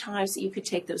are some times that you could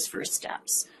take those first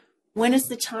steps? When is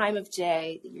the time of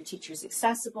day that your teacher is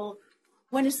accessible?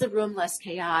 When is the room less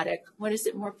chaotic? When is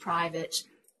it more private?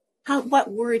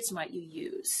 What words might you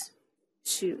use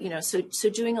to, so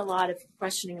doing a lot of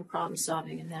questioning and problem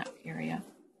solving in that area.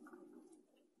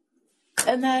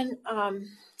 And then,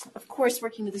 of course,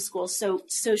 working with the school. So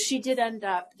she did end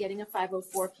up getting a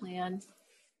 504 plan.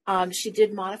 She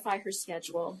did modify her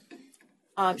schedule.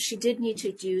 She did need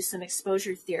to do some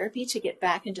exposure therapy to get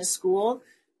back into school.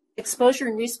 Exposure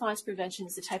and response prevention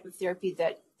is the type of therapy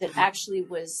that actually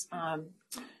was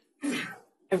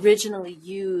originally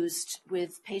used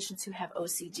with patients who have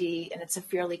OCD, and it's a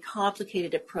fairly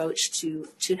complicated approach to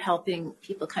helping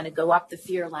people kind of go up the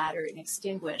fear ladder and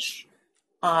extinguish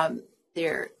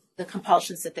the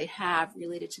compulsions that they have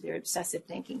related to their obsessive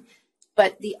thinking.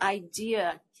 But the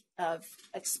idea of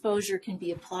exposure can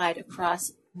be applied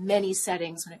across many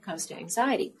settings when it comes to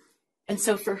anxiety. And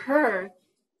so for her,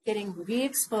 getting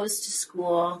re-exposed to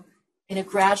school in a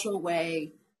gradual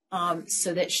way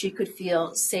so that she could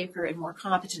feel safer and more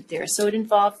competent there. So it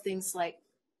involved things like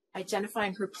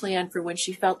identifying her plan for when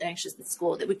she felt anxious at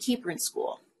school that would keep her in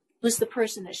school. Who's the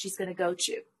person that she's going to go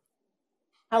to?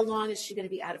 How long is she going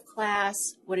to be out of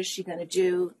class? What is she going to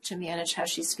do to manage how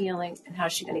she's feeling, and how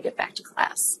is she going to get back to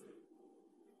class?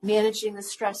 Managing the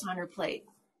stress on her plate.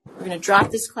 We're going to drop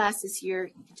this class this year.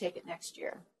 You can take it next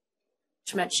year,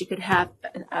 which meant she could have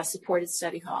a supported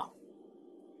study hall.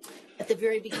 At the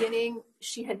very beginning,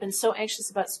 she had been so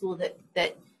anxious about school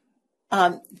that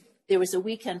there was a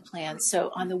weekend plan.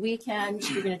 So on the weekend,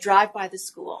 you're going to drive by the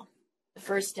school the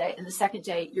first day, and the second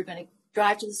day, you're going to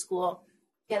drive to the school,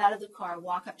 get out of the car,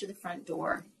 walk up to the front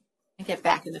door, and get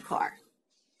back in the car.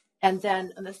 And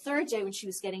then on the third day, when she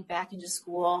was getting back into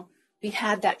school, we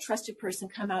had that trusted person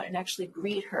come out and actually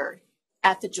greet her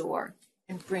at the door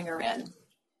and bring her in.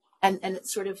 And it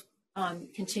sort of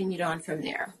continued on from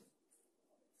there.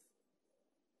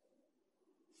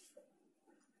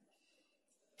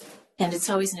 And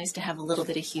it's always nice to have a little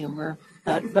bit of humor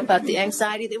about the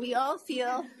anxiety that we all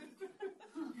feel.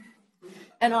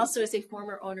 And also, as a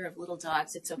former owner of little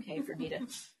dogs, it's okay for me to.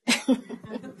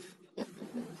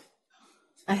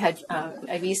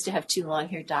 I used to have 2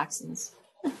 long-haired dachshunds.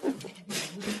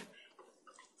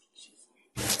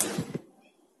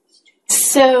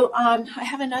 So I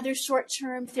have another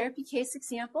short-term therapy case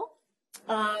example.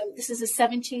 This is a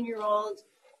 17-year-old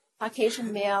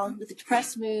Caucasian male with a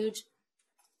depressed mood,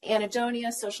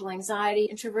 anhedonia, social anxiety,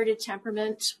 introverted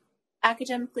temperament,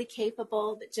 academically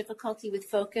capable but difficulty with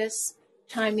focus,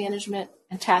 time management,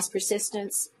 and task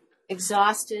persistence,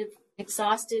 exhausted,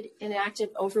 inactive,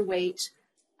 overweight,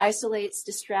 isolates,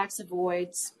 distracts,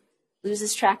 avoids,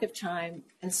 loses track of time,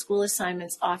 and school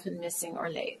assignments often missing or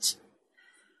late.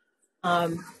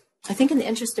 I think in the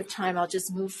interest of time, I'll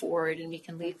just move forward and we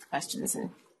can leave the questions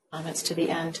and comments to the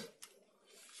end.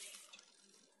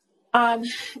 Other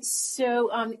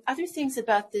things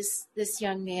about this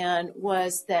young man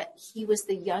was that he was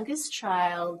the youngest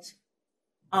child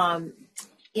and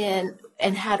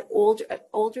had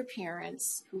older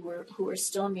parents who were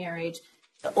still married.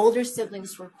 The older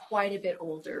siblings were quite a bit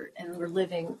older and were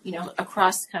living,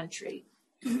 across country.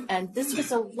 And this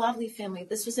was a lovely family.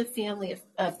 This was a family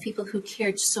of people who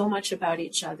cared so much about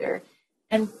each other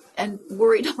and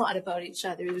worried a lot about each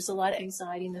other. There was a lot of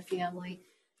anxiety in the family.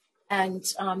 And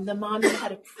the mom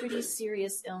had a pretty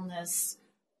serious illness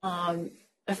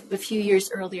a few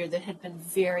years earlier that had been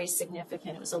very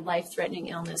significant. It was a life-threatening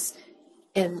illness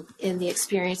in the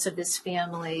experience of this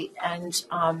family. And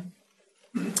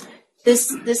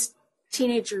this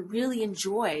teenager really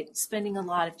enjoyed spending a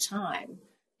lot of time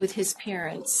with his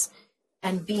parents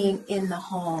and being in the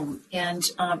home, and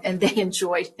they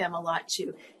enjoyed him a lot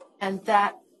too. And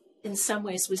that, in some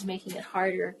ways, was making it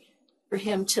harder for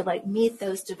him to meet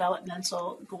those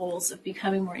developmental goals of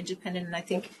becoming more independent. And I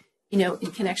think, in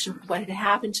connection with what had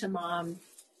happened to mom,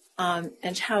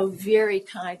 and how very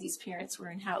kind these parents were,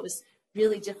 and how it was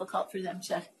really difficult for them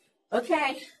to,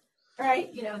 okay, all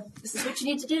right, this is what you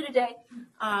need to do today.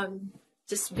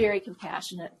 Just very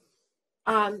compassionate.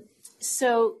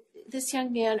 So this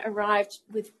young man arrived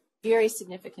with very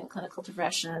significant clinical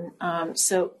depression.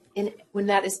 When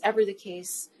that is ever the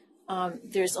case,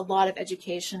 there's a lot of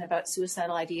education about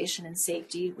suicidal ideation and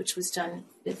safety, which was done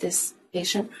with this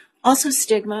patient. Also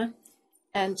stigma.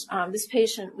 And this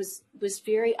patient was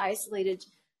very isolated,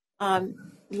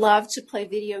 loved to play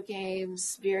video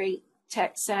games, very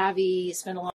tech savvy,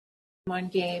 spent a lot of time on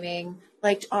gaming,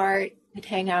 liked art, would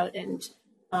hang out and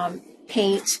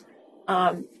paint,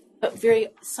 but very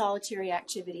solitary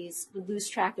activities, would lose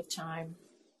track of time.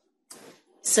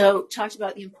 So talked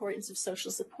about the importance of social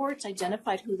support,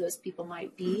 identified who those people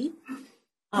might be,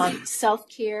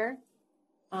 self-care,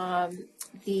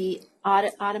 the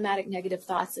automatic negative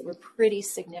thoughts that were pretty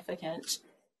significant,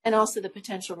 and also the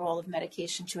potential role of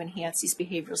medication to enhance these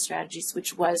behavioral strategies,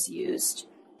 which was used.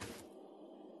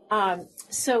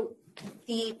 So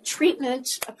the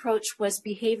treatment approach was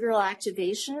behavioral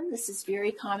activation. This is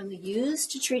very commonly used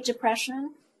to treat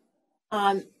depression.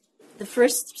 The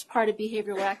first part of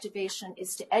behavioral activation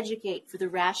is to educate for the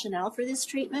rationale for this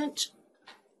treatment,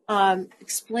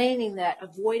 explaining that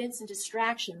avoidance and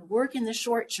distraction work in the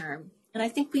short term. And I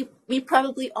think we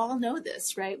probably all know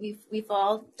this, right? We've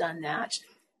all done that,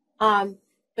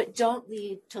 but don't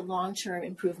lead to long-term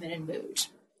improvement in mood.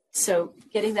 So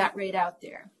getting that right out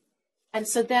there. And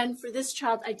so then for this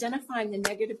child, identifying the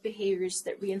negative behaviors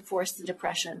that reinforce the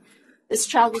depression. This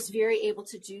child was very able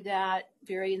to do that,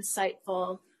 very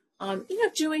insightful,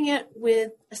 doing it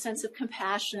with a sense of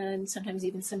compassion, sometimes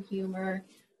even some humor.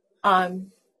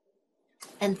 And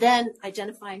then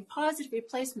identifying positive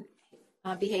replacement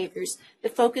behaviors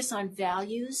that focus on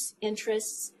values,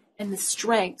 interests, and the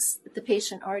strengths that the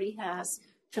patient already has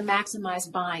to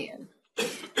maximize buy-in.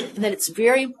 And then it's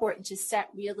very important to set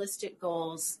realistic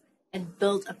goals and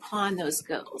build upon those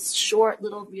goals, short,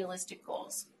 little realistic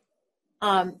goals.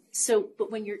 But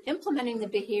when you're implementing the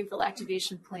behavioral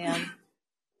activation plan,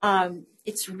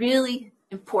 it's really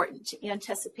important to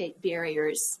anticipate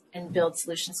barriers and build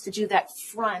solutions, to do that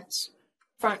front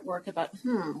work about,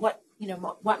 what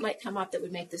might come up that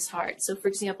would make this hard. So for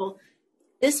example,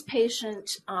 this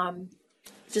patient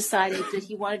decided that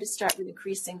he wanted to start with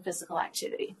increasing physical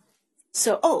activity.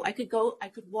 So, I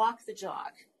could walk the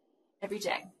jog every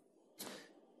day.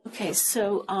 Okay,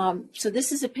 so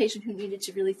this is a patient who needed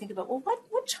to really think about,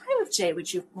 what time of day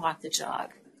would you walk the jog?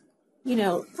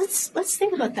 Let's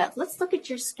think about that. Let's look at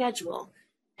your schedule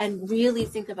and really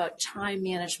think about time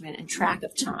management and track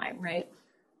of time, right?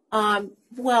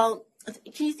 Well,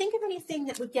 can you think of anything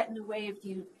that would get in the way of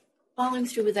you following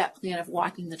through with that plan of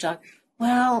walking the dog?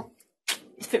 Well,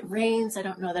 if it rains, I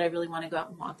don't know that I really want to go out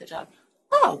and walk the dog.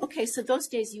 Oh, okay, so those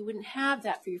days you wouldn't have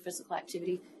that for your physical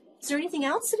activity. Is there anything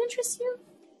else that interests you?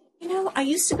 You know, I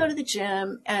used to go to the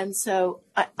gym, and so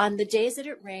on the days that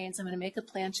it rains, I'm going to make a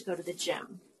plan to go to the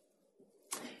gym.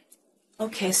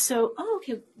 Okay, so,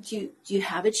 do you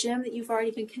have a gym that you've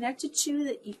already been connected to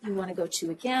that you want to go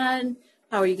to again?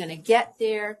 How are you going to get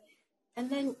there? And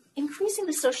then increasing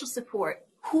the social support.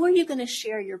 Who are you going to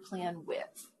share your plan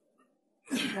with,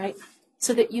 right?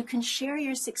 So that you can share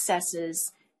your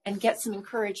successes and get some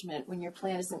encouragement when your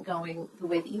plan isn't going the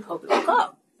way that you hope it will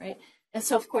go, right? And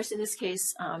so, of course, in this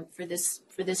case, for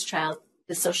this child,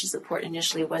 the social support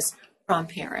initially was from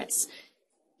parents.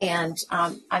 And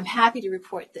I'm happy to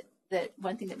report that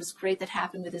one thing that was great that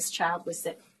happened with this child was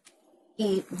that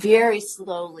he very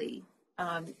slowly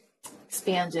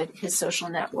expanded his social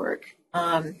network.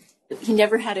 He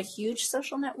never had a huge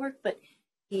social network, but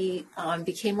he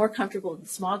became more comfortable with a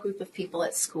small group of people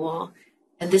at school.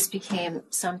 And this became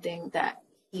something that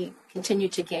he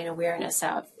continued to gain awareness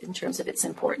of in terms of its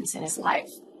importance in his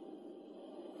life.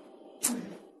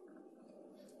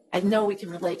 I know we can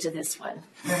relate to this one.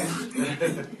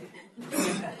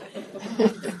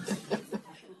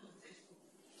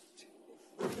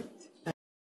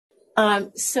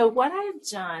 So what I have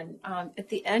done at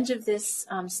the end of this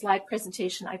slide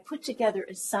presentation, I put together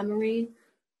a summary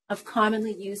of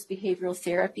commonly used behavioral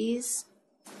therapies.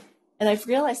 And I've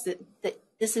realized that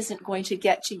this isn't going to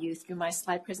get to you through my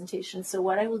slide presentation. So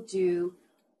what I will do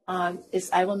is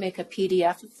I will make a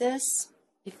PDF of this,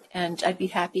 and I'd be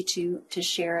happy to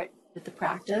share it with the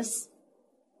practice.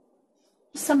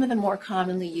 Some of the more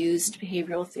commonly used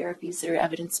behavioral therapies that are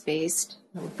evidence-based,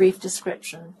 a brief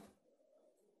description.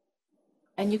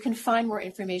 And you can find more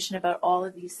information about all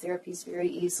of these therapies very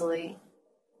easily.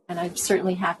 And I'm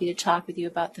certainly happy to talk with you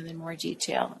about them in more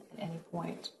detail at any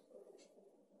point.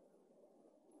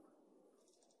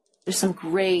 There's some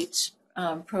great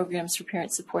programs for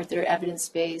parent support that are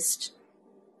evidence-based.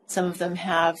 Some of them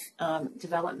have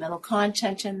developmental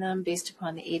content in them based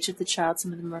upon the age of the child.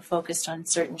 Some of them are focused on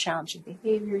certain challenging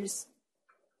behaviors.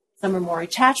 Some are more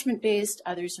attachment-based.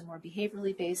 Others are more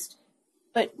behaviorally based.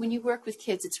 But when you work with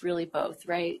kids, it's really both,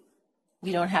 right?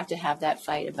 You don't have to have that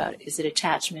fight about is it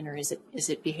attachment or is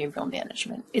it behavioral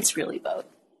management. It's really both.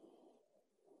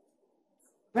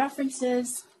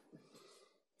 References.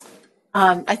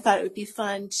 I thought it would be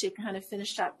fun to kind of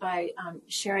finish up by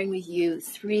sharing with you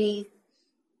 3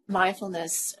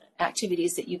 mindfulness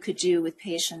activities that you could do with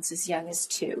patients as young as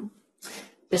 2.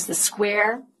 There's the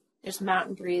square, there's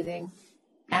mountain breathing,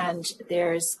 and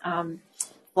there's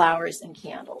flowers and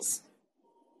candles.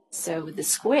 So with the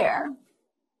square,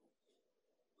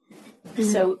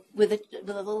 so with a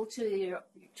little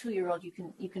 2-year-old,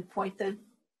 you can point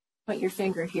your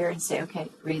finger here and say, okay,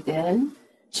 breathe in,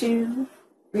 2,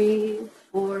 3,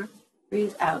 4,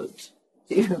 breathe out,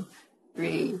 2,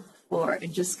 3, 4,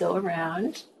 and just go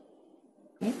around.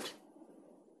 Right?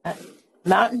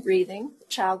 Mountain breathing, the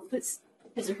child puts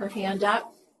his or her hand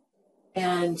up,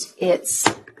 and it's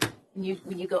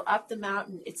when you go up the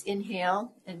mountain, it's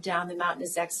inhale, and down the mountain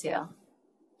is exhale.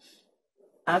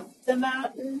 Up the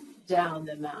mountain, down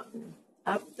the mountain,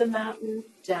 up the mountain,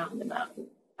 down the mountain,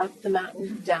 up the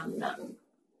mountain, down the mountain.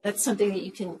 That's something that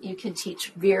you can teach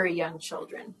very young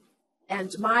children.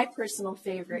 And my personal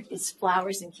favorite is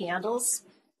flowers and candles.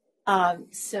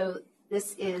 So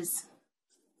this is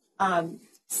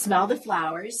smell the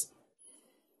flowers,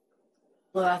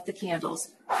 blow out the candles.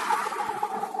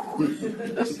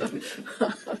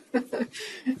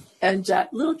 And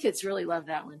little kids really love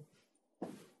that one.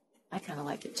 I kind of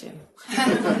like it too.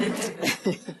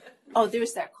 Oh,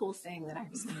 there's that cool thing that I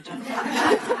was going to do.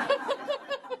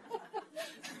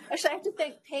 Actually, I have to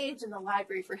thank Paige in the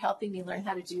library for helping me learn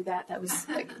how to do that. That was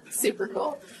like super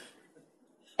cool.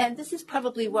 And this is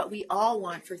probably what we all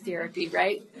want for therapy,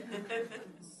 right?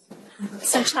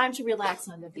 Some time to relax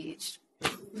on the beach.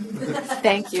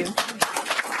 Thank you.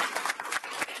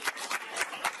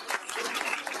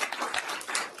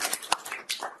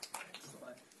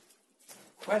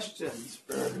 Questions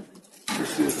for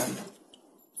Susan?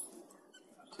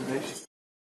 Observation?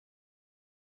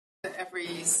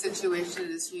 Every situation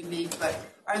is unique, but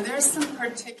are there some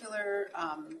particular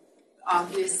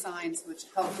obvious signs which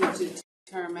help you to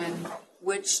determine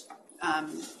which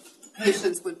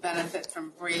patients would benefit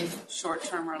from brief,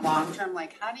 short-term, or long-term?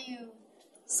 Like, how do you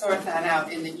sort that out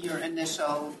in your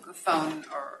initial phone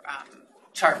or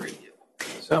chart review?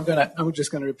 So I'm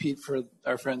just gonna repeat for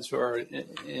our friends who are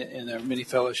in our mini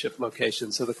fellowship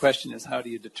locations. So the question is, how do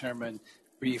you determine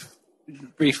brief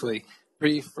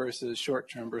versus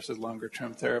short-term versus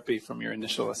longer-term therapy from your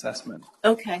initial assessment?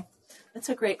 Okay, that's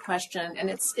a great question, and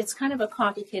it's kind of a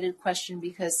complicated question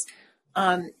because,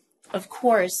 of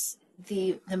course,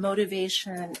 the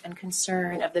motivation and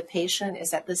concern of the patient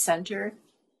is at the center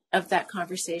of that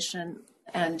conversation,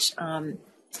 and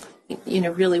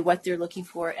really what they're looking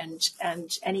for, and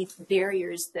any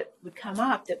barriers that would come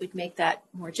up that would make that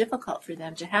more difficult for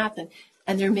them to happen.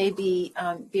 And there may be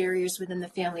barriers within the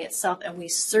family itself, and we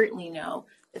certainly know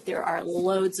that there are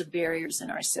loads of barriers in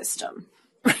our system,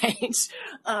 right?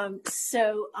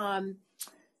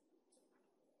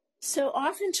 So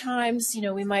oftentimes,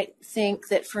 we might think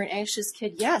that for an anxious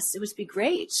kid, yes, it would be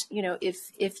great,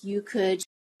 if you could.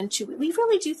 We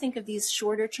really do think of these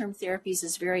shorter term therapies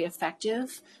as very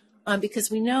effective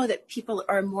because we know that people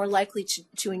are more likely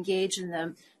to engage in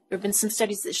them. There have been some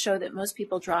studies that show that most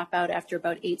people drop out after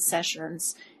about 8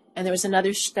 sessions. And there was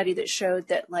another study that showed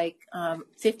that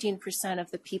 15%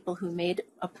 of the people who made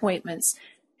appointments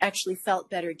actually felt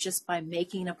better just by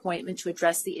making an appointment to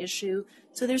address the issue.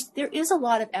 So there is a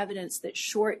lot of evidence that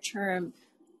short-term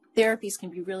therapies can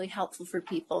be really helpful for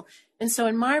people. And so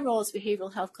in my role as a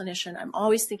behavioral health clinician, I'm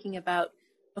always thinking about,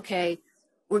 okay,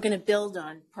 we're going to build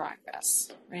on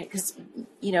progress, right? Because,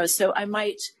 so I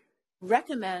might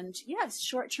recommend, yes,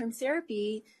 short-term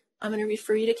therapy. I'm going to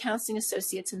refer you to counseling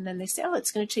associates. And then they say, oh,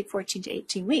 it's going to take 14 to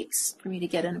 18 weeks for me to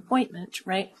get an appointment,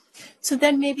 right? So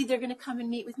then maybe they're going to come and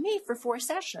meet with me for 4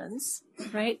 sessions,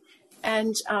 right?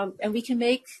 And we can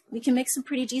make some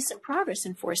pretty decent progress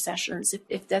in 4 sessions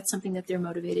if that's something that they're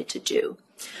motivated to do.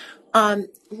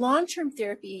 Long-term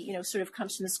therapy, sort of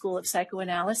comes from the school of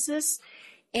psychoanalysis.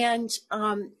 And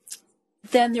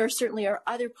then there certainly are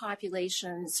other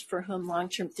populations for whom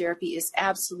long-term therapy is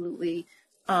absolutely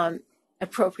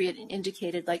appropriate and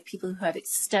indicated, like people who have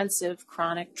extensive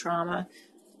chronic trauma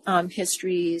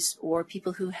histories, or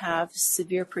people who have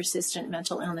severe persistent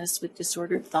mental illness with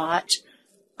disordered thought.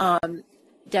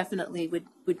 Definitely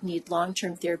would need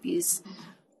long-term therapies.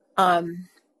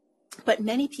 But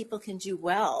many people can do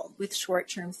well with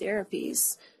short-term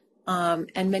therapies,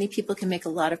 and many people can make a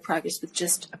lot of progress with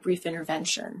just a brief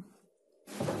intervention.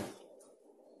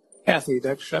 Kathy,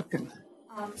 Dr. Shupkin.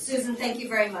 Susan, thank you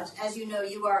very much. As you know,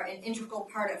 you are an integral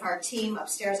part of our team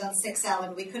upstairs on 6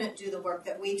 Allen. We couldn't do the work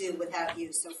that we do without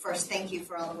you. So first, thank you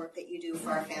for all the work that you do for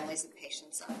our families and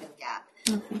patients up in GAP.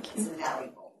 Thank you. It's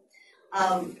invaluable.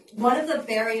 One of the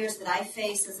barriers that I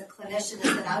face as a clinician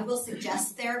is that I will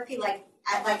suggest therapy, like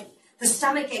the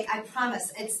stomach ache. I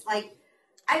promise, it's like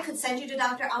I could send you to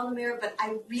Dr. Alnamir, but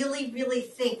I really, really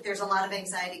think there's a lot of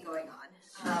anxiety going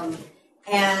on,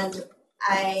 and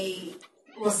I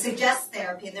will suggest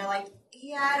therapy, and they're like,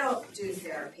 yeah, I don't do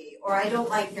therapy, or I don't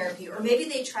like therapy, or maybe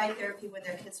they tried therapy when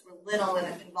their kids were little and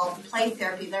it involved play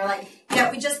therapy. They're like, yeah,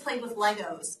 we just played with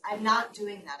Legos. I'm not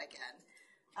doing that again.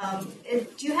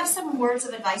 Do you have some words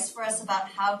of advice for us about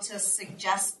how to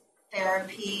suggest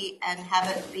therapy and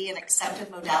have it be an accepted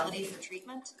modality for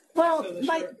treatment? Well,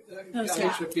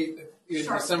 you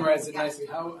summarized it nicely.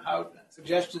 How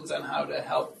suggestions on how to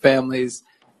help families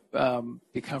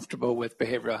be comfortable with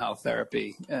behavioral health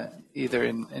therapy, either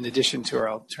in addition to or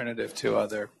alternative to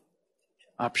other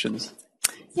options?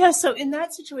 Yeah, so in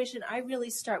that situation, I really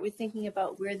start with thinking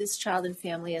about where this child and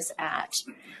family is at.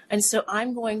 And so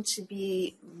I'm going to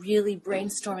be really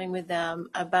brainstorming with them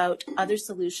about other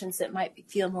solutions that might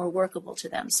feel more workable to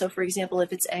them. So, for example,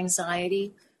 if it's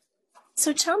anxiety,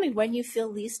 so tell me when you feel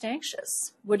least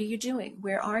anxious. What are you doing?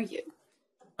 Where are you?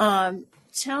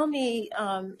 Tell me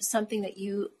something that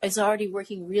is already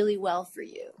working really well for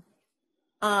you.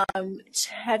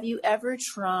 Have you ever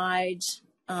tried,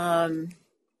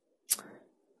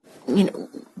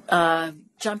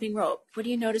 jumping rope? What do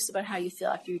you notice about how you feel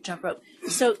after you jump rope?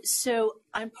 So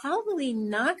I'm probably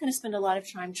not going to spend a lot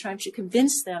of time trying to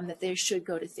convince them that they should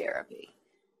go to therapy.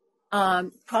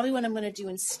 Probably what I'm going to do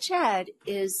instead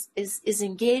is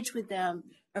engage with them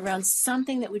around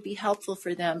something that would be helpful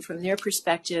for them from their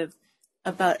perspective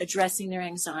about addressing their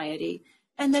anxiety,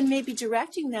 and then maybe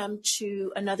directing them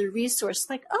to another resource,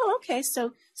 like, oh, okay,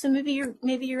 so maybe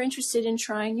you're interested in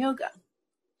trying yoga.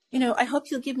 I hope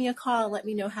you'll give me a call and let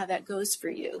me know how that goes for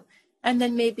you. And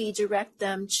then maybe direct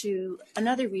them to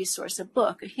another resource, a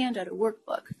book, a handout, a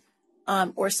workbook,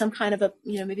 or some kind of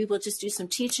maybe we'll just do some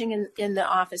teaching in the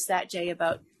office that day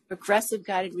about progressive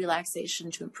guided relaxation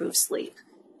to improve sleep.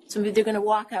 So maybe they're going to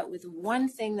walk out with one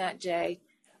thing that day,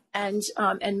 and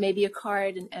maybe a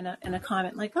card and a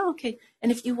comment like, oh, okay.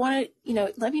 And if you want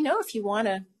to, let me know if you want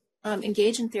to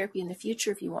engage in therapy in the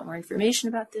future if you want more information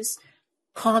about this.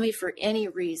 Call me for any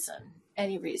reason.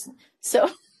 So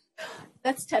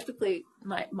that's typically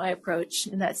my approach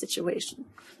in that situation.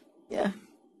 Yeah.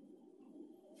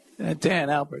 Dan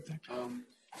Albert.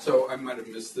 So I might have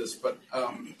missed this, but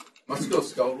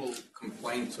musculoskeletal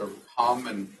complaints are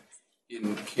common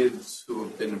in kids who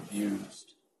have been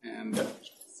abused. And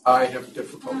I have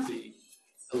difficulty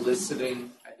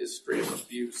eliciting a history of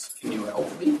abuse. Can you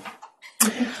help me?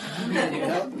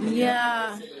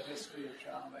 Yeah. The history of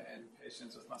trauma in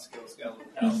patients with musculoskeletal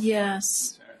health.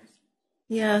 Yes.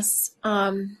 Yes.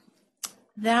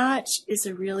 That is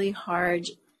a really hard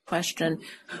question.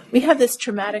 We have this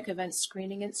traumatic event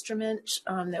screening instrument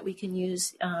that we can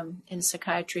use in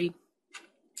psychiatry.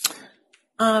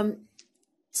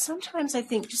 Sometimes I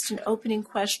think just an opening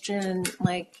question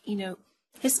like,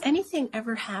 has anything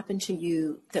ever happened to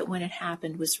you that when it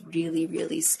happened was really,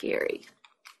 really scary?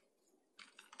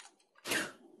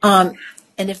 And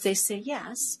if they say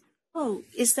yes, oh,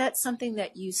 is that something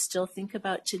that you still think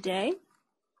about today?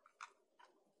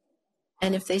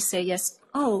 And if they say yes,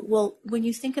 oh, well, when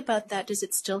you think about that, does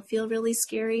it still feel really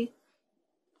scary?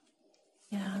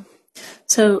 Yeah.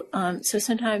 So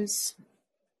sometimes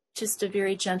just a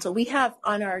very gentle. We have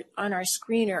on our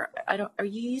screener. Are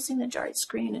you using the DART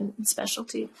screen in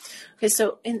specialty? Okay.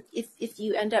 So if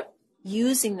you end up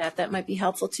using that might be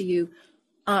helpful to you,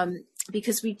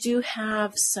 because we do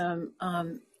have some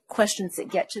questions that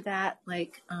get to that,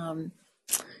 like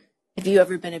have you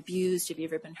ever been abused? Have you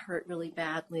ever been hurt really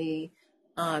badly?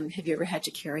 Have you ever had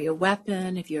to carry a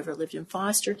weapon? Have you ever lived in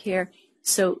foster care?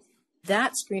 So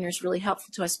that screener is really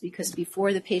helpful to us because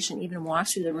before the patient even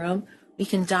walks through the room, we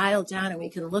can dial down and we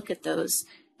can look at those.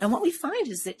 And what we find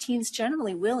is that teens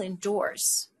generally will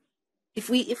endorse. If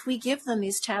we give them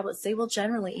these tablets, they will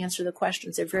generally answer the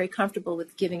questions. They're very comfortable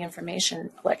with giving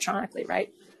information electronically,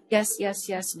 right? Yes, yes,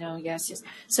 yes, no, yes, yes.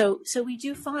 So we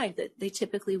do find that they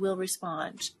typically will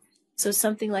respond. So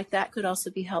something like that could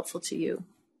also be helpful to you.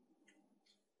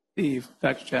 Steve,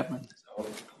 Dr. Chapman.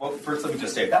 Well, first, let me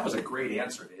just say that was a great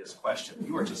answer to his question.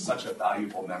 You are just such a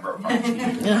valuable member of our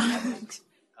team.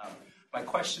 My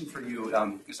question for you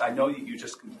is I know that you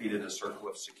just completed a Circle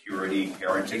of Security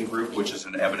parenting group, which is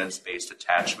an evidence-based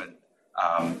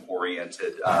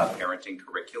attachment-oriented parenting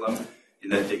curriculum,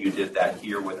 and that you did that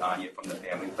here with Anya from the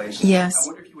Family Place. Yes. I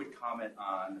wonder if you would comment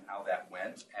on how that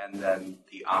went and then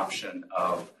the option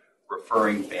of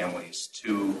referring families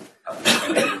to an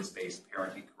evidence-based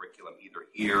parenting curriculum either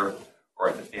here or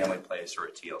at the Family Place or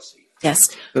at TLC.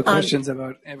 Yes. The questions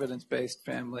about evidence-based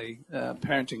family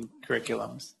parenting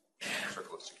curriculums.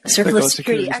 Circle of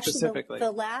Security. Actually,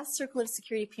 the last Circle of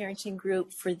Security parenting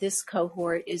group for this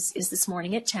cohort is this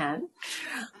morning at 10.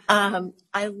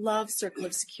 I love Circle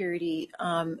of Security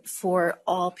for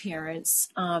all parents.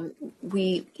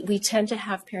 We tend to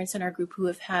have parents in our group who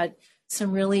have had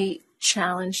some really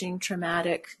challenging,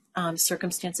 traumatic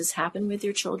circumstances happen with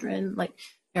their children, like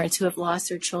parents who have lost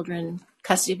their children,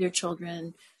 custody of their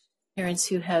children, parents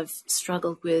who have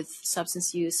struggled with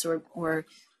substance use or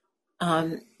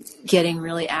getting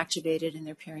really activated in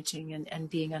their parenting and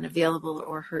being unavailable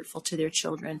or hurtful to their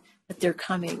children, but they're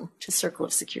coming to Circle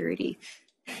of Security.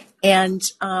 And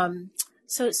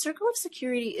so Circle of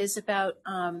Security is about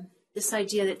this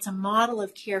idea that it's a model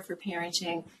of care for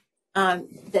parenting,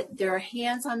 that there are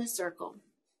hands on the circle,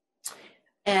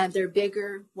 and they're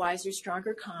bigger, wiser,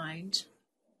 stronger, kind,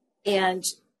 and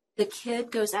the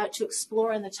kid goes out to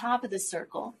explore on the top of the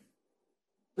circle,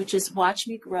 which is watch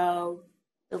me grow,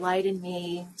 delight in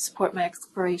me, support my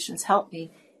explorations, help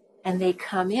me. And they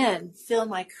come in, fill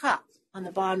my cup on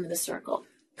the bottom of the circle,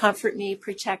 comfort me,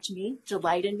 protect me,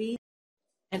 delight in me,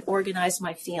 and organize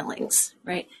my feelings,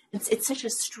 right? It's such a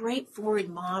straightforward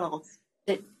model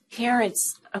that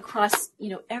parents across,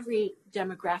 every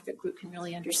demographic group can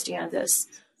really understand this.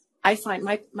 I find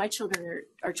my children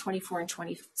are 24 and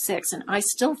 26, and I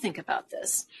still think about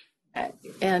this.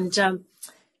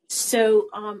 So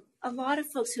a lot of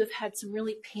folks who have had some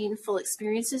really painful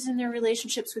experiences in their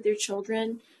relationships with their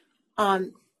children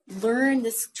learn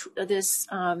this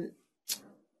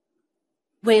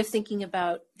way of thinking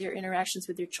about their interactions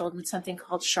with their children with something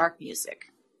called shark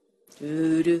music.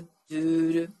 Doo-doo,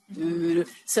 doo-doo, doo-doo.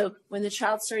 So when the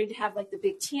child started to have like the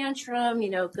big tantrum,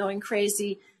 going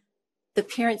crazy, the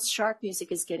parent's shark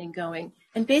music is getting going.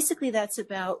 And basically that's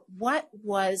about what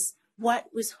was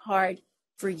hard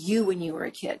for you when you were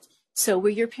a kid. So were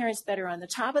your parents better on the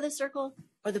top of the circle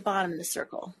or the bottom of the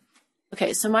circle?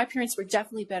 Okay, so my parents were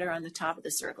definitely better on the top of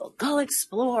the circle. Go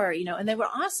explore, and they were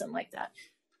awesome like that.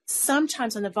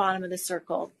 Sometimes on the bottom of the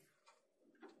circle,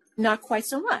 not quite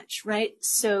so much, right?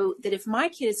 So that if my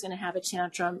kid is going to have a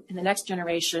tantrum in the next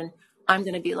generation, I'm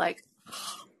going to be like,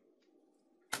 oh,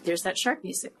 there's that shark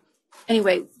music.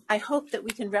 Anyway, I hope that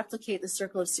we can replicate the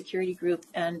Circle of Security group,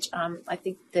 and I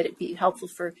think that it'd be helpful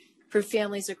for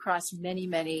families across many,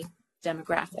 many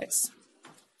demographics.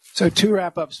 So 2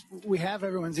 wrap-ups. We have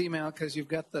everyone's email because you've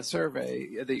got the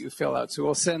survey that you fill out. So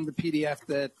we'll send the PDF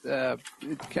that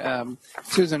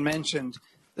Susan mentioned.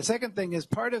 The second thing is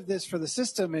part of this for the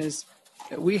system is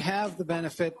that we have the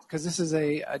benefit, because this is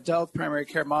a adult primary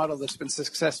care model that's been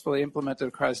successfully implemented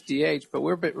across DH, but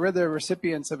we're the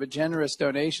recipients of a generous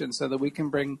donation so that we can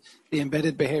bring the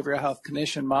embedded behavioral health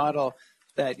clinician model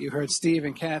that you heard Steve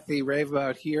and Kathy rave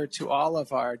about here to all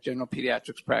of our general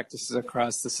pediatrics practices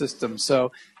across the system.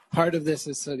 So part of this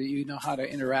is so that you know how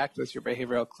to interact with your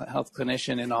behavioral health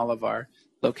clinician in all of our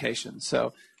locations.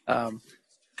 So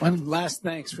one last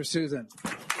thanks for Susan.